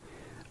 o'clock.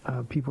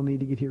 People need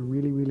to get here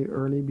really, really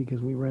early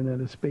because we run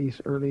out of space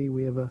early.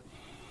 We have a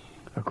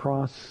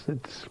cross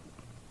that's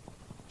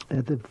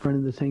at the front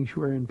of the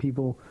sanctuary, and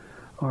people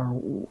are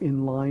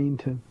in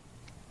line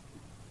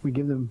we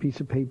give them a piece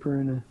of paper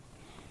and a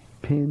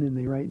pen, and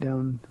they write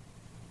down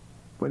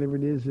whatever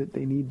it is that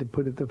they need to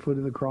put at the foot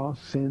of the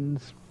cross,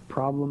 sins,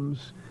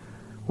 problems,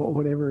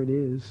 whatever it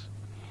is.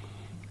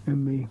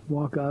 And they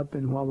walk up,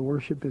 and while the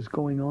worship is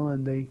going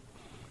on, they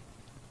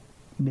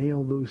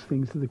nail those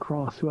things to the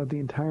cross. Throughout the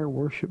entire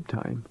worship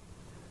time,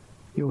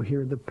 you'll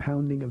hear the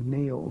pounding of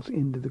nails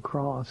into the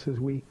cross as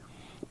we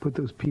put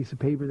those pieces of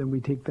paper. Then we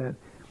take that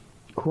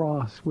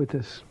cross with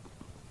us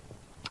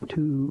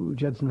to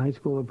Judson High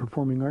School, the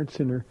Performing Arts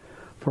Center,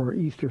 for our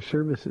Easter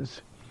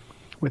services,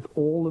 with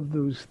all of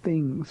those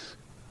things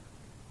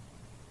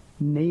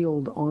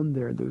nailed on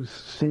there, those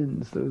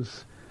sins,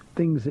 those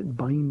things that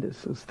bind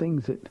us, those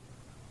things that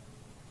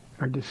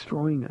are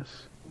destroying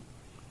us.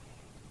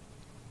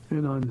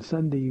 And on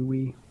Sunday,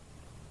 we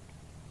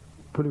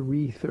put a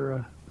wreath or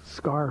a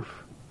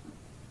scarf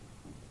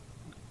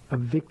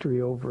of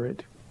victory over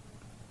it,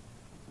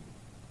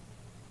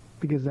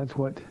 because that's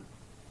what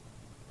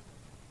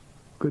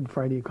Good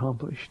Friday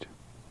accomplished.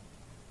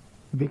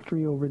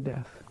 Victory over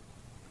death.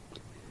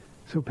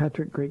 So,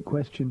 Patrick, great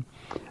question.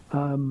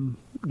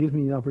 Gives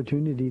me the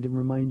opportunity to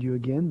remind you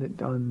again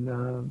that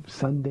on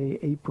Sunday,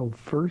 April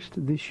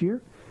 1st this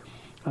year,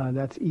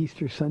 that's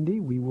Easter Sunday,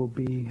 we will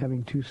be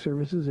having two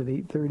services at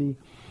 8:30,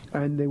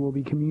 and they will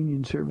be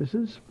communion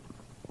services.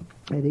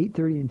 at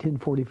 8:30 and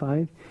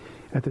 10:45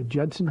 at the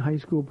Judson High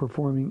School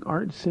Performing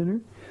Arts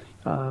Center.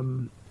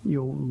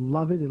 You'll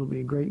love it. It'll be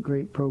a great,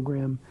 great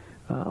program.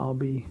 I'll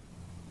be,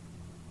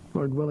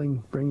 Lord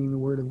willing, bringing the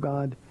Word of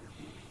God.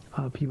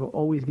 People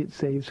always get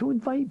saved. So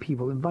invite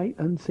people. Invite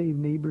unsaved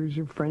neighbors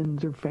or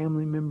friends or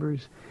family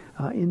members.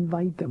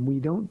 Invite them. We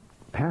don't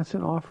pass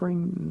an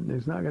offering.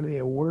 There's not going to be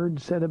a word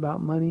said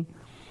about money,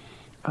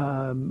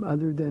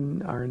 other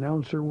than our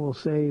announcer will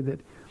say that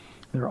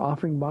there are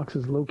offering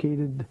boxes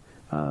located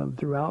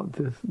throughout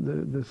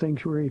the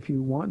sanctuary if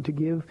you want to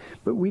give.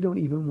 But we don't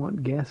even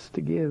want guests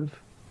to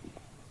give.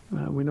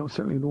 We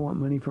certainly don't want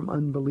money from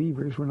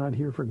unbelievers. We're not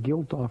here for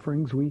guilt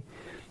offerings. We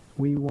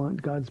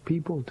want God's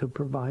people to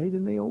provide,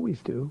 and they always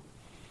do.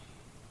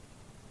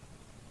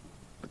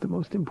 But the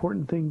most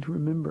important thing to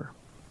remember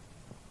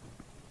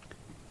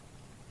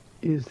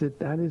is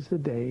that is the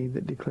day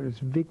that declares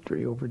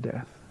victory over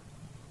death.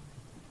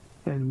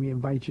 And we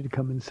invite you to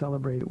come and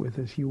celebrate it with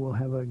us. You will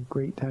have a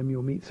great time.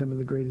 You'll meet some of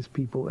the greatest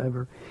people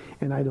ever.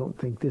 And I don't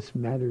think this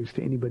matters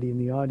to anybody in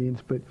the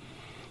audience, but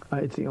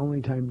it's the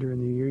only time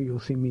during the year you'll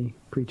see me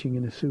preaching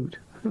in a suit.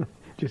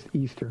 Just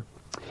Easter.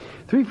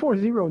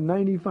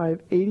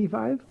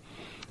 340-9585.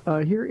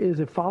 Here is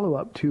a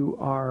follow-up to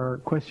our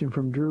question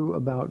from Drew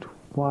about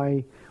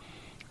why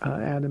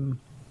Adam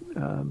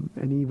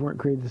and Eve weren't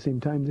created at the same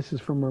time. This is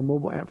from our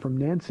mobile app from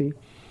Nancy.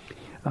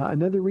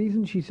 Another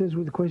reason, she says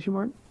with a question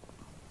mark,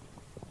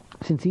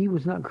 since Eve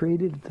was not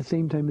created at the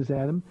same time as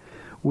Adam,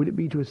 would it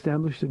be to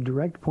establish the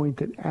direct point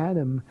that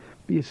Adam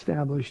be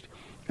established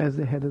as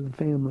the head of the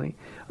family?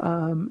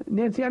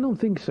 Nancy, I don't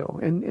think so.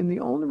 And the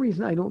only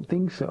reason I don't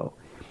think so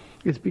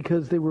is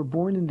because they were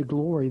born into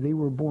glory. They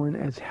were born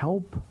as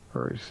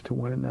helpers to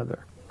one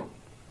another.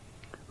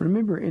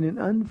 Remember, in an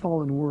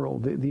unfallen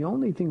world, the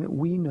only thing that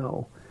we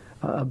know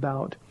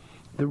about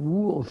the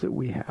rules that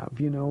we have,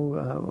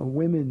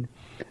 women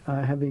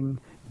having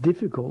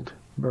difficult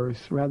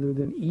births rather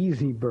than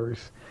easy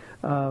births,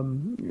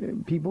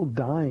 people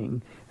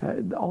dying,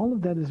 all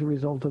of that is a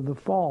result of the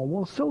fall.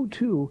 Well, so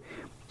too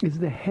is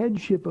the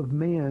headship of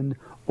man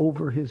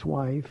over his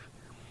wife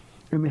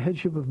and the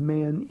headship of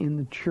man in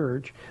the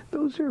church.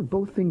 Those are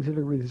both things that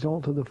are a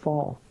result of the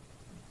fall.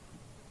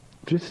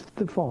 Just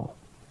the fall.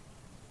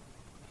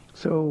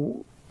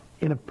 So,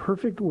 in a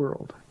perfect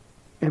world,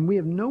 and we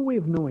have no way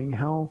of knowing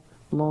how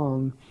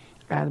long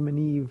Adam and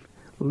Eve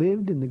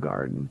lived in the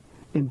garden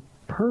in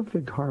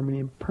perfect harmony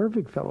and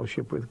perfect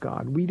fellowship with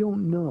God. We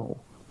don't know.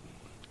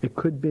 It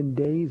could have been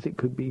days, it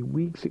could be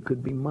weeks, it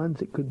could be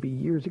months, it could be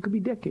years, it could be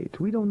decades.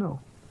 We don't know.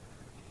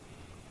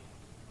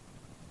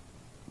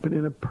 But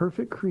in a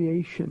perfect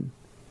creation,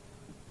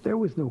 there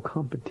was no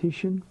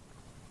competition.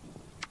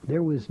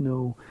 There was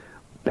no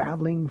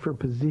battling for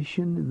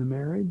position in the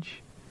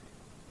marriage.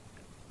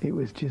 It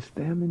was just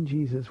them and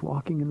Jesus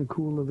walking in the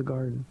cool of the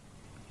garden.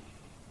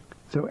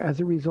 So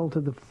as a result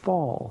of the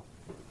fall,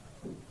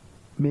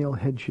 male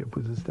headship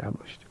was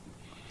established.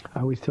 I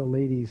always tell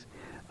ladies,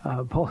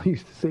 Paul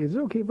used to say, is it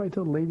okay if I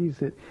tell ladies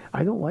that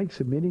I don't like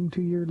submitting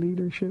to your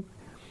leadership?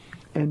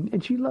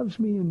 And she loves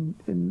me,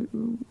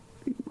 and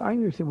I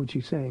understand what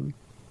she's saying.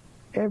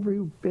 Every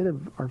bit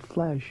of our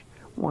flesh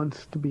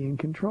wants to be in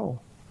control.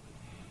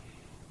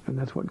 And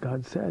that's what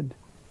God said.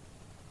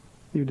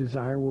 Your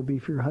desire will be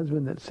for your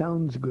husband. That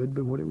sounds good,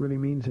 but what it really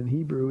means in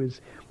Hebrew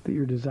is that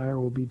your desire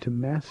will be to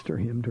master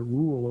him, to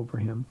rule over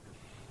him.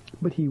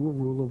 But he will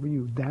rule over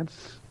you.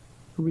 That's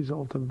a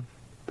result of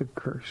the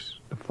curse,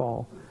 the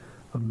fall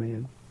of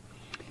man.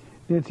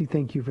 Nancy,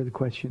 thank you for the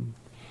question.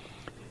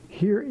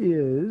 Here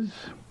is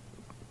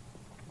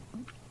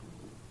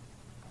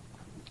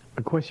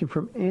a question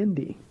from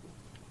Andy.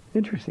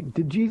 Interesting.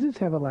 Did Jesus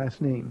have a last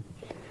name?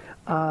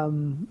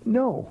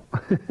 No.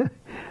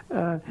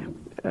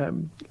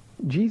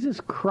 Jesus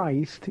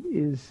Christ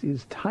is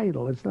his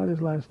title. It's not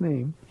his last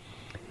name.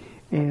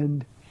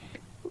 And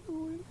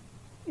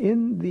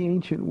in the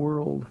ancient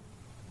world,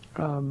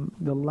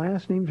 the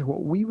last names are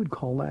what we would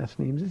call last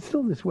names. It's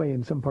still this way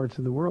in some parts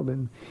of the world,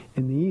 in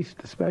the East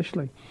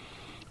especially.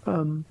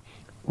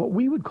 What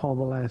we would call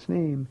the last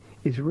name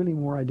is really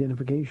more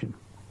identification.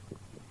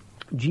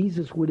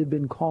 Jesus would have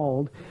been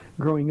called,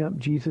 growing up,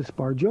 Jesus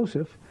Bar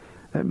Joseph.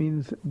 That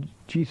means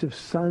Jesus,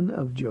 son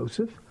of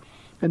Joseph.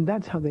 And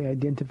that's how they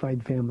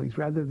identified families.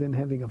 Rather than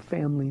having a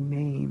family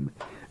name,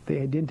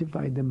 they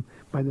identified them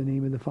by the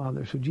name of the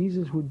father. So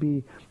Jesus would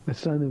be the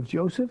son of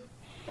Joseph.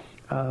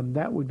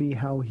 That would be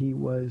how he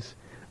was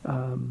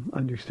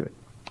understood.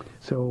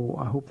 So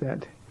I hope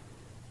that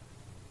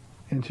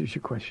answers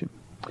your question.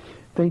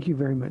 Thank you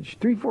very much.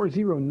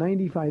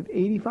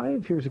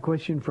 340-9585. Here's a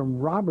question from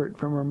Robert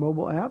from our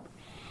mobile app.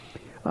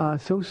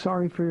 So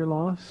sorry for your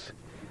loss.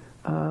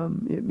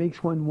 It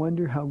makes one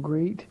wonder how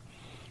great,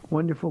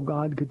 wonderful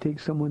God could take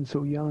someone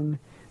so young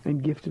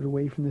and gifted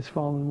away from this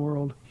fallen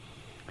world.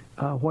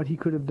 What he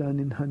could have done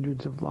in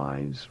hundreds of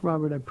lives.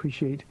 Robert, I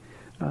appreciate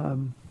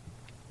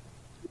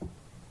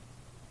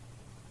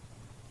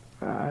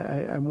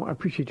I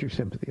appreciate your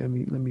sympathy. Let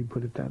me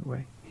put it that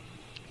way.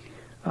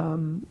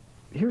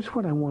 Here's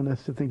what I want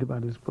us to think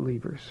about as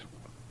believers.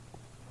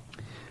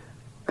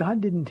 God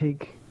didn't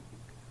take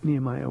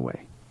Nehemiah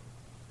away.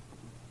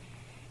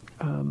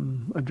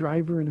 A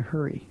driver in a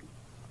hurry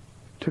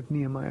took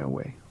Nehemiah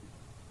away.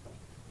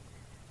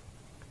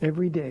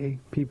 Every day,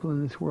 people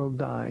in this world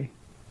die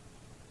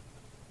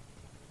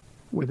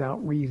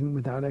without reason,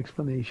 without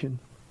explanation.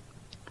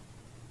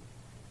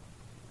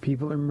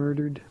 People are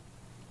murdered.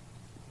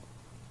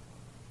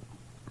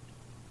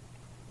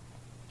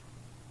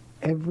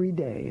 Every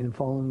day in a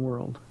fallen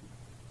world,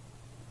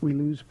 we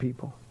lose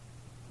people.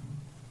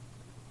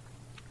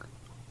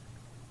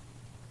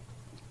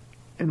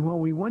 And while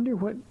we wonder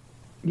what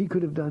he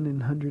could have done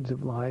in hundreds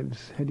of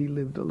lives had he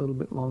lived a little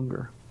bit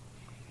longer,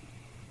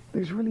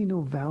 there's really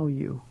no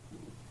value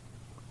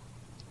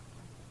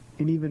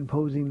in even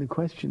posing the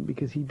question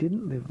because he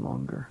didn't live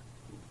longer.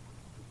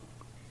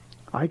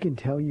 I can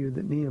tell you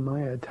that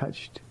Nehemiah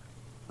touched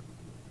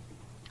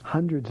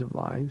hundreds of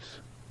lives,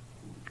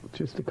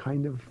 just the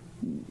kind of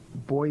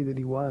boy that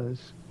he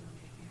was.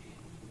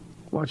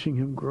 Watching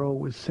him grow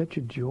was such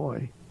a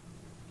joy.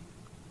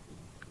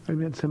 I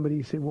met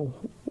somebody say, well,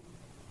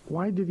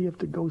 why did he have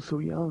to go so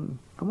young?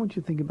 I want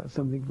you to think about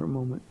something for a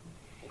moment.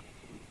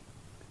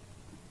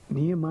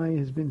 Nehemiah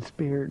has been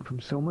spared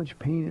from so much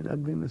pain and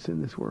ugliness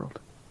in this world.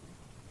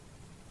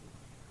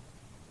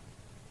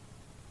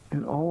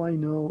 And all I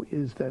know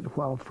is that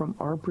while from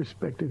our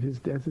perspective his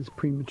death is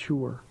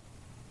premature,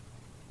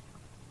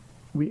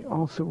 we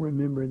also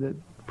remember that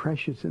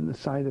precious in the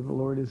sight of the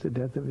Lord is the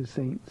death of his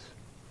saints.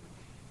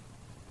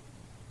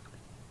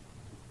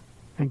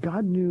 And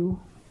God knew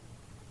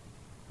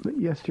that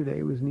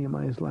yesterday was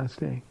Nehemiah's last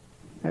day,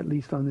 at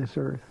least on this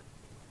earth.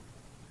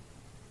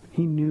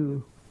 He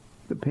knew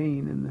the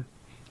pain and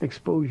the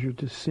exposure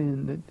to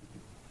sin that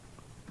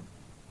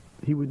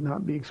he would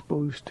not be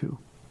exposed to.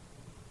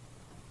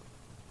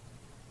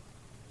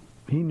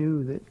 He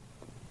knew that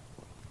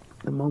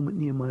the moment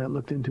Nehemiah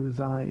looked into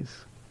his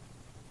eyes,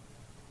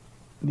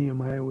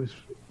 Nehemiah was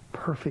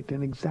perfect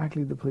in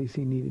exactly the place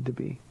he needed to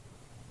be.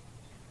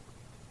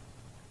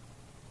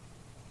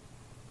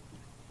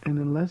 And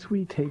unless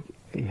we take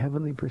a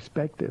heavenly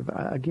perspective,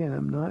 again,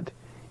 I'm not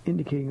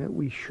indicating that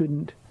we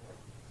shouldn't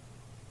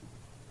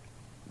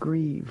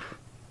grieve.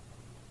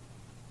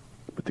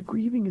 But the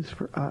grieving is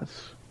for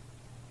us.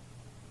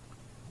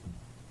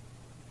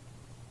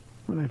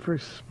 When I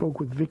first spoke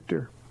with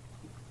Victor,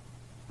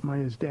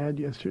 Maya's dad,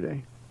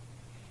 yesterday,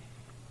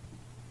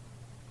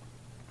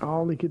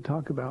 all he could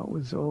talk about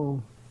was,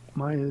 oh,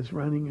 Maya's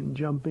running and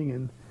jumping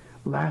and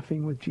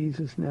laughing with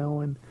Jesus now.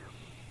 And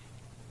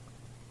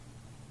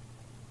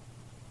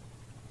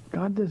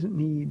God doesn't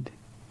need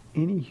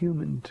any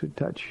human to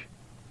touch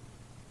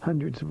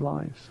hundreds of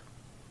lives.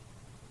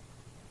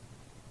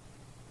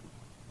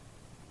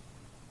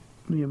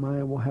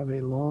 Nehemiah will have a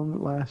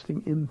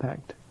long-lasting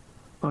impact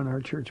on our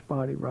church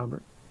body,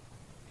 Robert.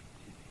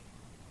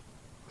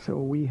 So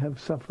we have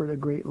suffered a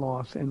great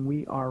loss, and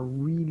we are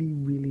really,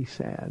 really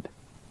sad.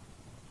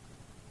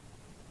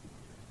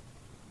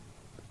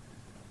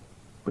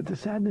 But the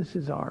sadness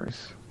is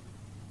ours,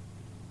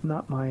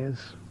 not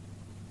Maya's,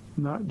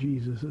 not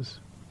Jesus's.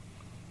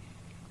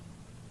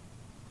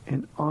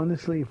 And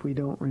honestly, if we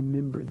don't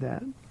remember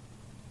that,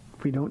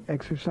 if we don't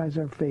exercise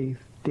our faith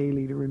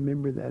daily to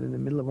remember that in the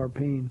middle of our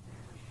pain,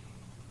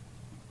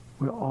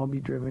 we'll all be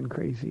driven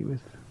crazy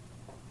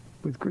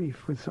with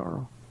grief, with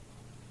sorrow.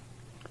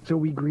 So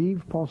we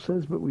grieve, Paul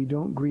says, but we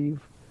don't grieve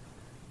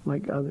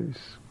like others.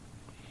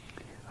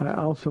 I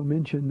also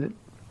mentioned that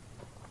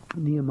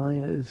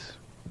Nehemiah is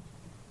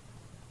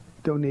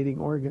donating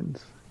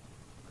organs.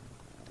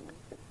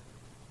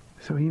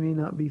 So he may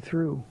not be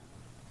through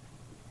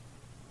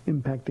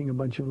impacting a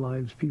bunch of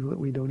lives, people that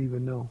we don't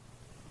even know.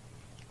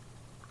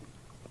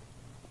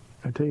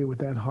 I tell you, with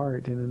that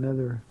heart in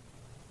another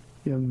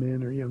young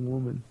man or young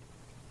woman,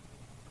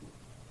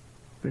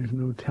 there's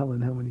no telling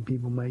how many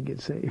people might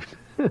get saved.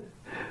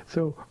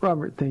 So,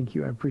 Robert, thank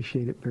you. I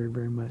appreciate it very,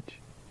 very much.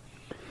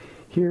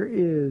 Here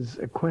is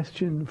a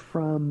question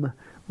from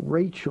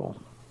Rachel.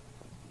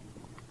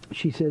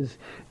 She says,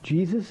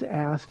 Jesus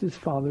asked his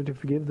Father to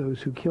forgive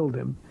those who killed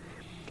him.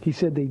 He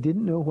said they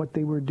didn't know what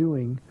they were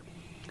doing,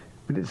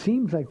 but it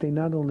seems like they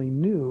not only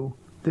knew,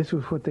 this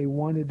was what they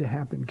wanted to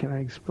happen. Can I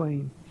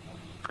explain?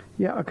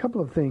 Yeah, a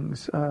couple of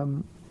things.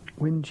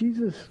 When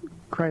Jesus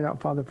cried out,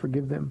 Father,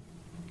 forgive them,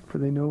 for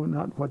they know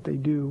not what they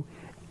do,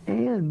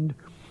 and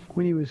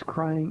when he was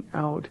crying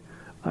out,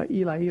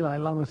 Eli, Eli,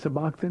 lama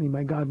sabachthani,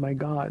 my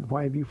God,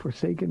 why have you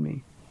forsaken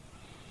me?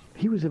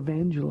 He was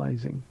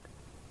evangelizing.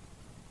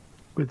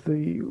 With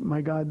the, my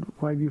God,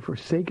 why have you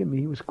forsaken me?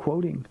 He was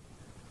quoting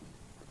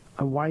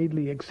a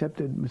widely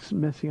accepted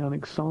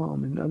messianic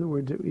psalm. In other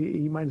words,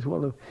 he might as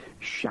well have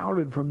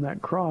shouted from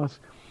that cross,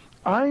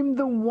 I'm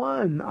the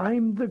one,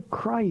 I'm the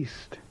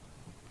Christ.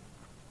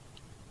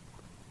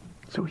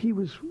 So he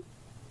was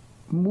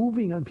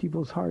moving on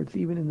people's hearts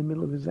even in the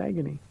middle of his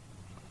agony.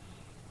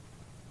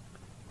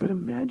 But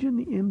imagine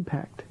the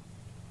impact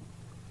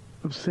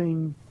of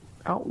saying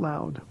out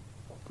loud,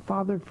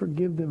 Father,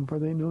 forgive them, for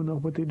they know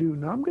not what they do.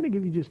 Now, I'm going to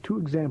give you just two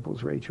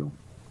examples, Rachel.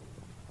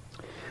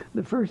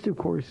 The first, of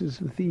course, is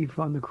the thief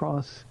on the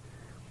cross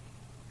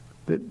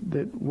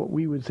that what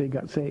we would say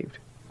got saved.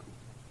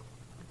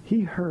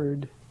 He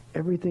heard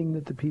everything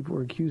that the people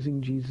were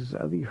accusing Jesus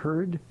of. He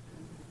heard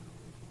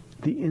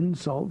the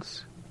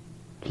insults.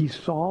 He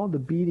saw the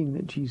beating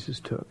that Jesus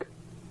took.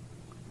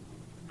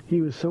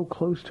 He was so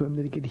close to him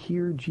that he could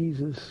hear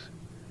Jesus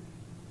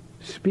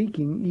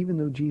speaking, even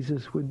though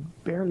Jesus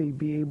would barely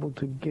be able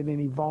to get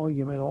any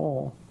volume at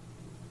all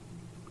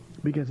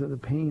because of the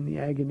pain, the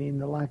agony,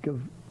 and the lack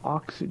of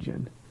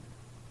oxygen.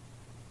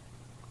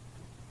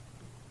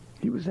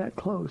 He was that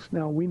close.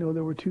 Now, we know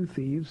there were two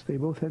thieves. They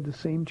both had the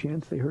same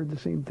chance. They heard the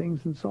same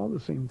things and saw the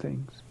same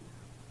things.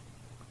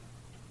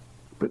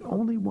 But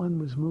only one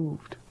was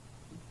moved.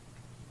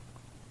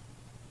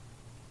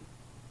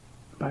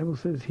 The Bible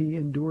says he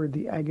endured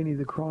the agony of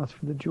the cross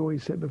for the joy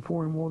set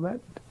before him. Well, that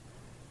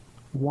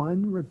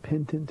one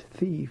repentant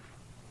thief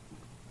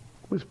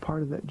was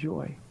part of that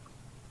joy.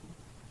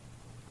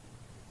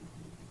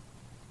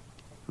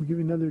 I'll give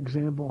you another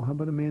example. How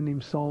about a man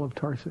named Saul of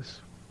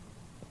Tarsus?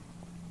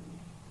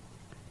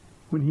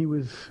 When he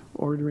was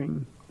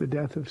ordering the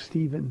death of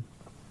Stephen,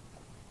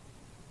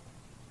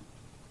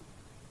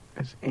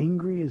 as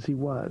angry as he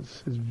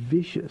was, as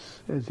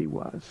vicious as he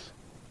was,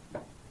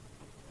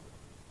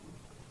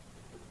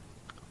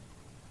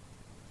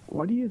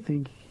 what do you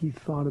think he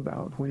thought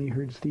about when he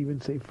heard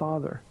Stephen say,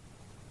 "Father,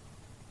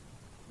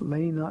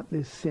 lay not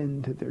this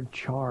sin to their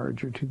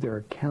charge," or to their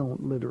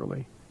account,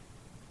 literally?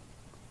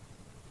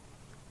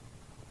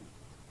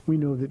 We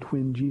know that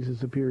when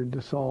Jesus appeared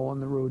to Saul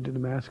on the road to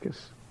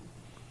Damascus,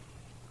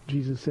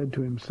 Jesus said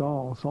to him,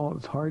 "Saul, Saul,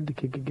 it's hard to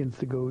kick against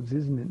the goads,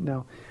 isn't it?"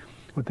 Now,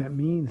 what that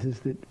means is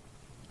that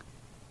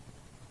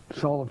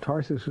Saul of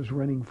Tarsus was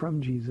running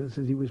from Jesus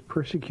as he was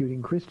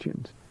persecuting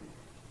Christians.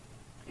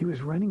 He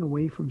was running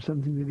away from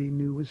something that he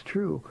knew was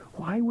true.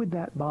 Why would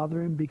that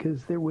bother him?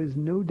 Because there was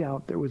no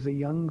doubt there was a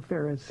young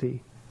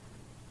Pharisee.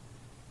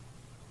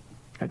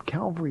 At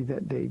Calvary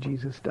that day,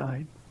 Jesus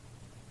died.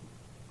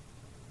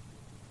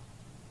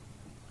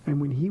 And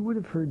when he would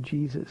have heard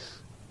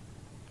Jesus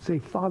say,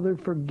 "Father,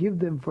 forgive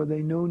them, for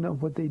they know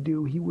not what they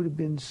do," he would have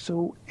been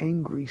so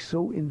angry,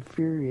 so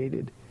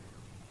infuriated.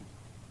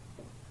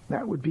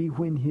 That would be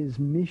when his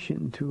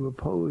mission to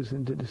oppose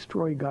and to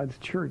destroy God's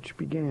church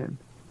began.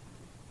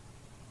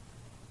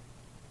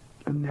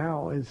 And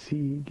now, as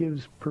he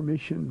gives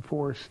permission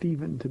for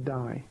Stephen to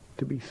die,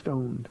 to be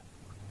stoned,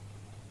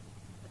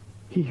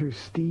 he hears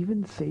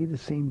Stephen say the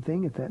same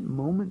thing at that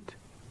moment.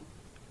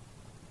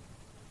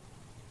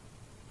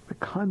 The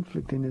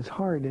conflict in his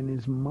heart and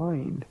his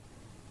mind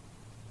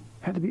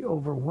had to be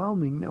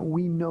overwhelming. Now,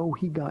 we know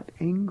he got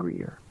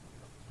angrier,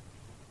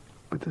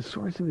 but the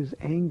source of his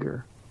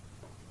anger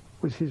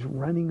was his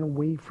running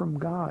away from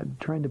God,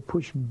 trying to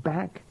push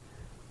back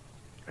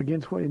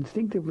against what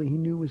instinctively he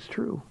knew was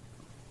true.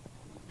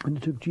 And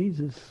it took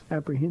Jesus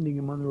apprehending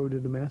him on the road to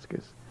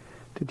Damascus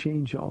to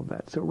change all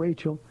that. So,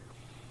 Rachel,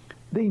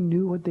 they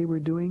knew what they were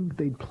doing.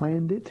 They'd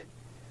planned it.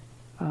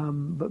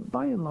 But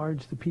by and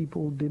large, the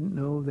people didn't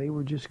know. They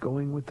were just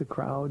going with the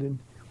crowd. And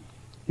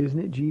isn't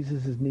it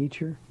Jesus'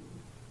 nature,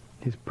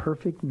 his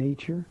perfect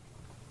nature,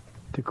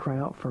 to cry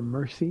out for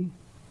mercy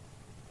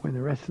when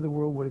the rest of the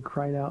world would have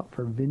cried out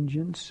for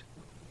vengeance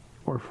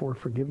or for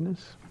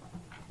forgiveness?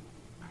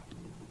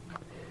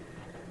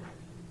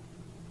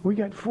 We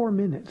got 4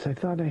 minutes. I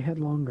thought I had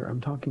longer.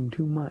 I'm talking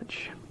too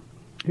much.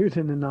 Here's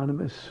an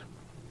anonymous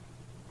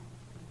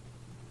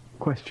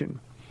question.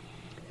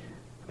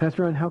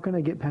 Pastor Ron, how can I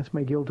get past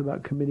my guilt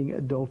about committing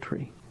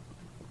adultery?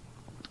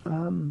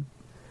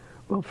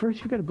 Well, first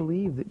you've got to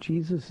believe that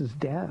Jesus'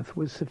 death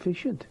was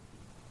sufficient.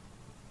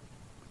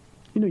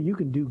 You know, you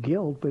can do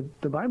guilt, but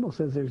the Bible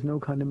says there's no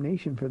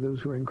condemnation for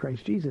those who are in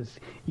Christ Jesus.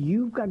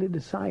 You've got to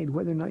decide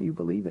whether or not you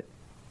believe it.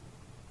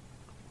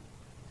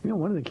 You know,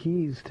 one of the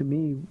keys to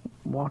me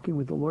walking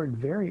with the Lord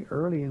very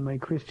early in my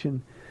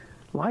Christian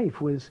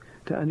life was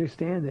to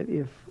understand that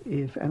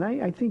if and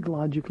I think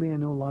logically, I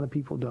know a lot of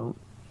people don't,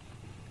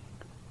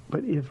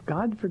 but if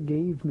God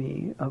forgave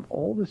me of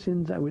all the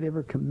sins I would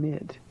ever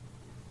commit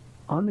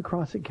on the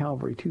cross at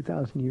Calvary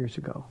 2,000 years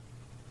ago,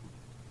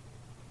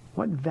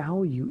 what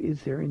value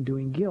is there in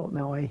doing guilt?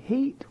 Now, I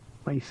hate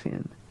my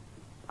sin.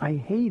 I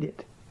hate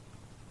it.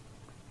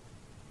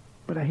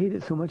 But I hate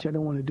it so much I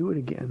don't want to do it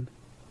again.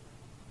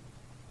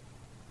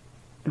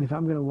 And if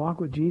I'm going to walk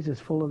with Jesus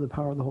full of the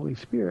power of the Holy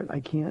Spirit, I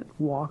can't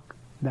walk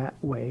that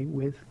way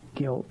with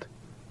guilt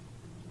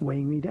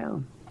weighing me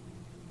down.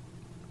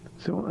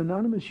 So,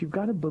 Anonymous, you've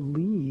got to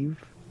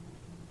believe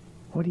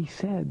what he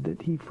said,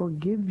 that he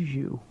forgives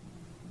you.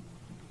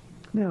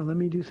 Now, let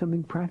me do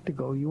something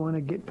practical. You want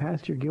to get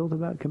past your guilt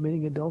about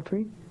committing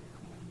adultery?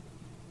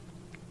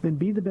 Then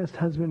be the best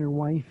husband or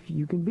wife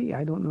you can be.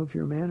 I don't know if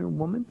you're a man or a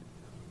woman.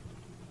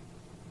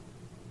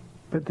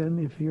 But then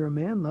if you're a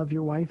man, love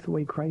your wife the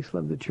way Christ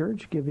loved the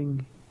church,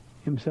 giving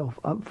himself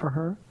up for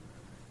her.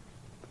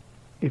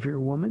 If you're a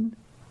woman,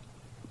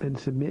 then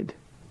submit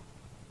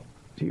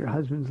to your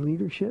husband's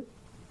leadership.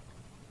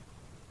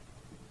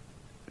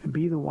 And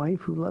be the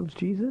wife who loves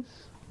Jesus.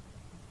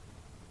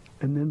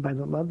 And then by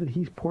the love that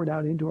he's poured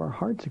out into our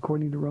hearts,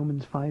 according to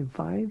Romans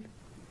 5:5,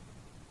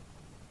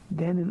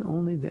 then and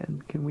only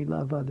then can we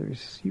love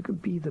others. You can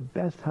be the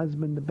best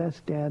husband, the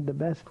best dad, the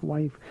best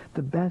wife,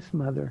 the best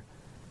mother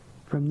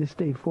from this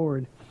day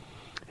forward.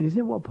 And isn't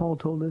it what Paul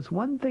told us?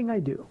 One thing I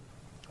do,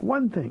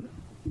 one thing,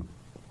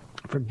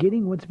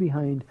 forgetting what's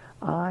behind,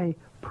 I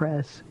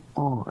press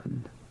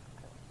on.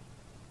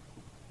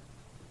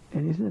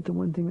 And isn't it the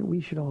one thing that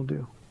we should all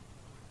do?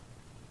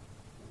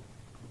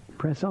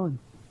 Press on.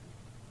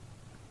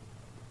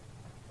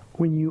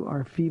 When you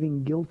are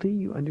feeling guilty,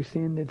 you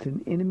understand that it's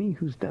an enemy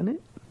who's done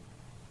it.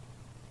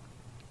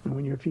 And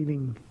when you're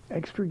feeling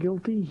extra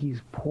guilty,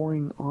 he's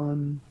pouring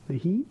on the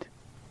heat.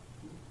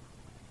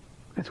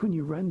 That's when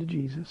you run to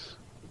Jesus.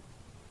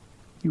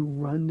 You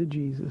run to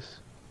Jesus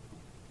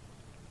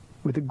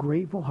with a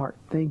grateful heart,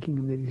 thanking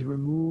him that he's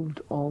removed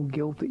all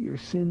guilt, that your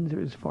sins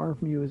are as far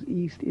from you as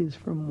east is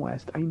from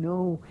west. I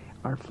know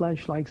our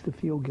flesh likes to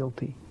feel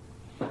guilty.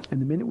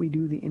 And the minute we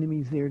do, the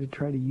enemy's there to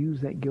try to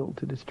use that guilt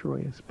to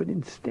destroy us. But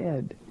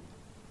instead,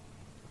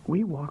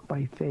 we walk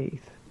by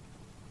faith.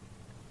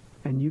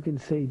 And you can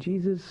say,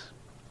 Jesus,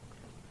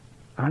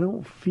 I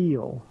don't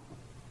feel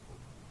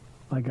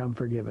like I'm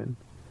forgiven.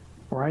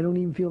 Or I don't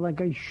even feel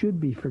like I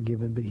should be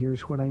forgiven. But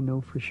here's what I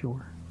know for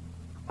sure.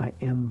 I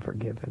am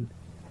forgiven.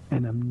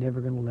 And I'm never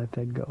going to let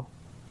that go.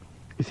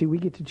 You see, we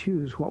get to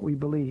choose what we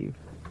believe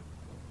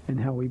and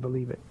how we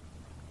believe it.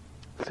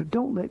 So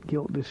don't let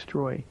guilt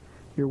destroy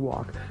your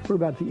walk. We're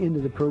about the end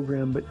of the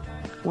program, but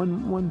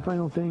one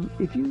final thing.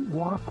 If you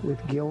walk with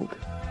guilt,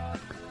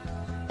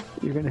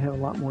 you're going to have a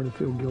lot more to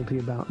feel guilty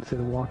about instead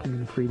of walking in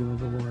the freedom of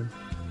the Lord.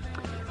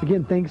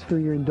 Again, thanks for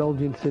your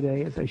indulgence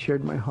today as I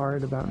shared my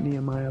heart about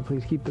Nehemiah.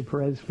 Please keep the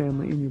Perez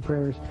family in your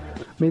prayers.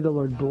 May the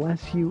Lord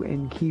bless you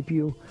and keep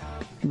you.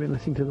 You've been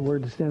listening to The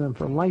Word to Stand On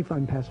for Life.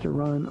 I'm Pastor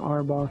Ron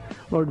Arbaugh.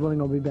 Lord willing,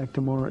 I'll be back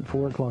tomorrow at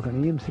 4 o'clock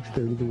on AM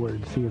 630, The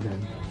Word. See you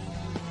then.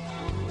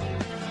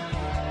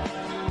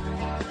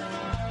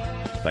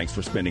 Thanks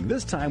for spending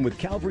this time with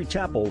Calvary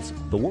Chapel's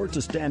The Word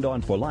to Stand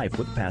On for Life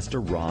with Pastor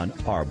Ron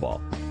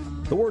Arbaugh.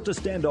 The Word to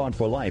Stand On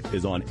for Life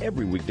is on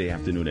every weekday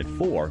afternoon at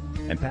 4,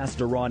 and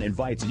Pastor Ron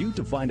invites you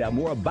to find out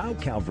more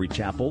about Calvary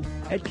Chapel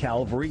at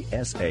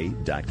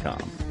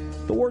calvarysa.com.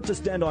 The Word to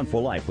Stand On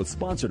for Life was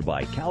sponsored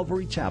by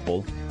Calvary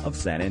Chapel of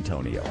San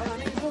Antonio.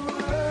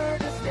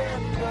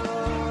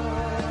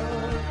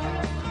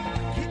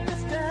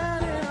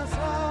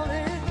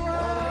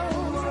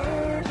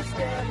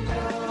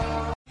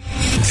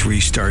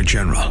 Three-star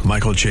General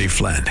Michael J.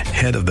 Flynn,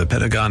 head of the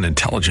Pentagon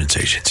Intelligence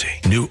Agency,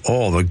 knew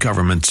all the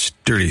government's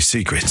dirty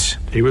secrets.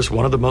 He was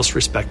one of the most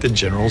respected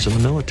generals in the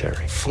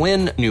military.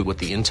 Flynn knew what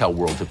the intel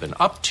world had been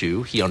up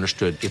to. He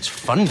understood its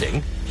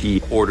funding.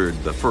 He ordered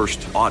the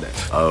first audit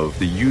of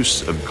the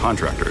use of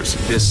contractors.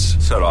 This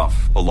set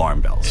off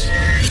alarm bells.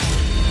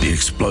 The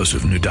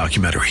explosive new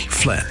documentary,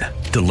 Flynn,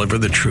 Deliver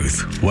the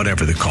Truth,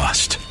 Whatever the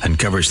Cost,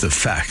 uncovers the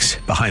facts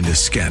behind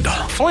this scandal.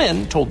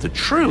 Flynn told the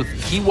truth.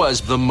 He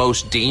was the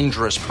most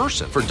dangerous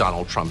person for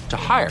Donald Trump to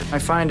hire. I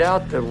find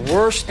out the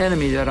worst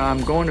enemy that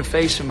I'm going to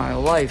face in my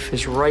life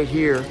is right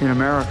here in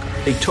America.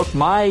 They took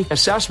my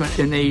assessment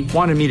and they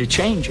wanted me to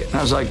change it. And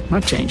I was like, I'm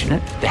not changing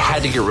it. They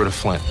had to get rid of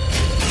Flynn.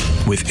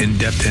 With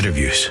in-depth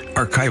interviews,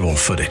 archival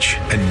footage,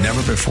 and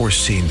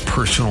never-before-seen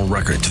personal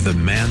records of the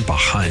man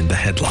behind the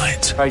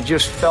headlines. I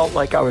just felt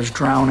like I was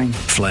drowning.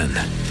 Flynn,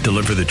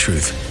 Deliver the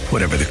Truth,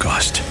 Whatever the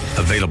Cost.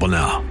 Available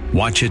now.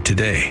 Watch it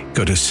today.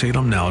 Go to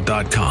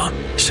salemnow.com.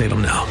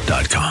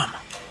 salemnow.com.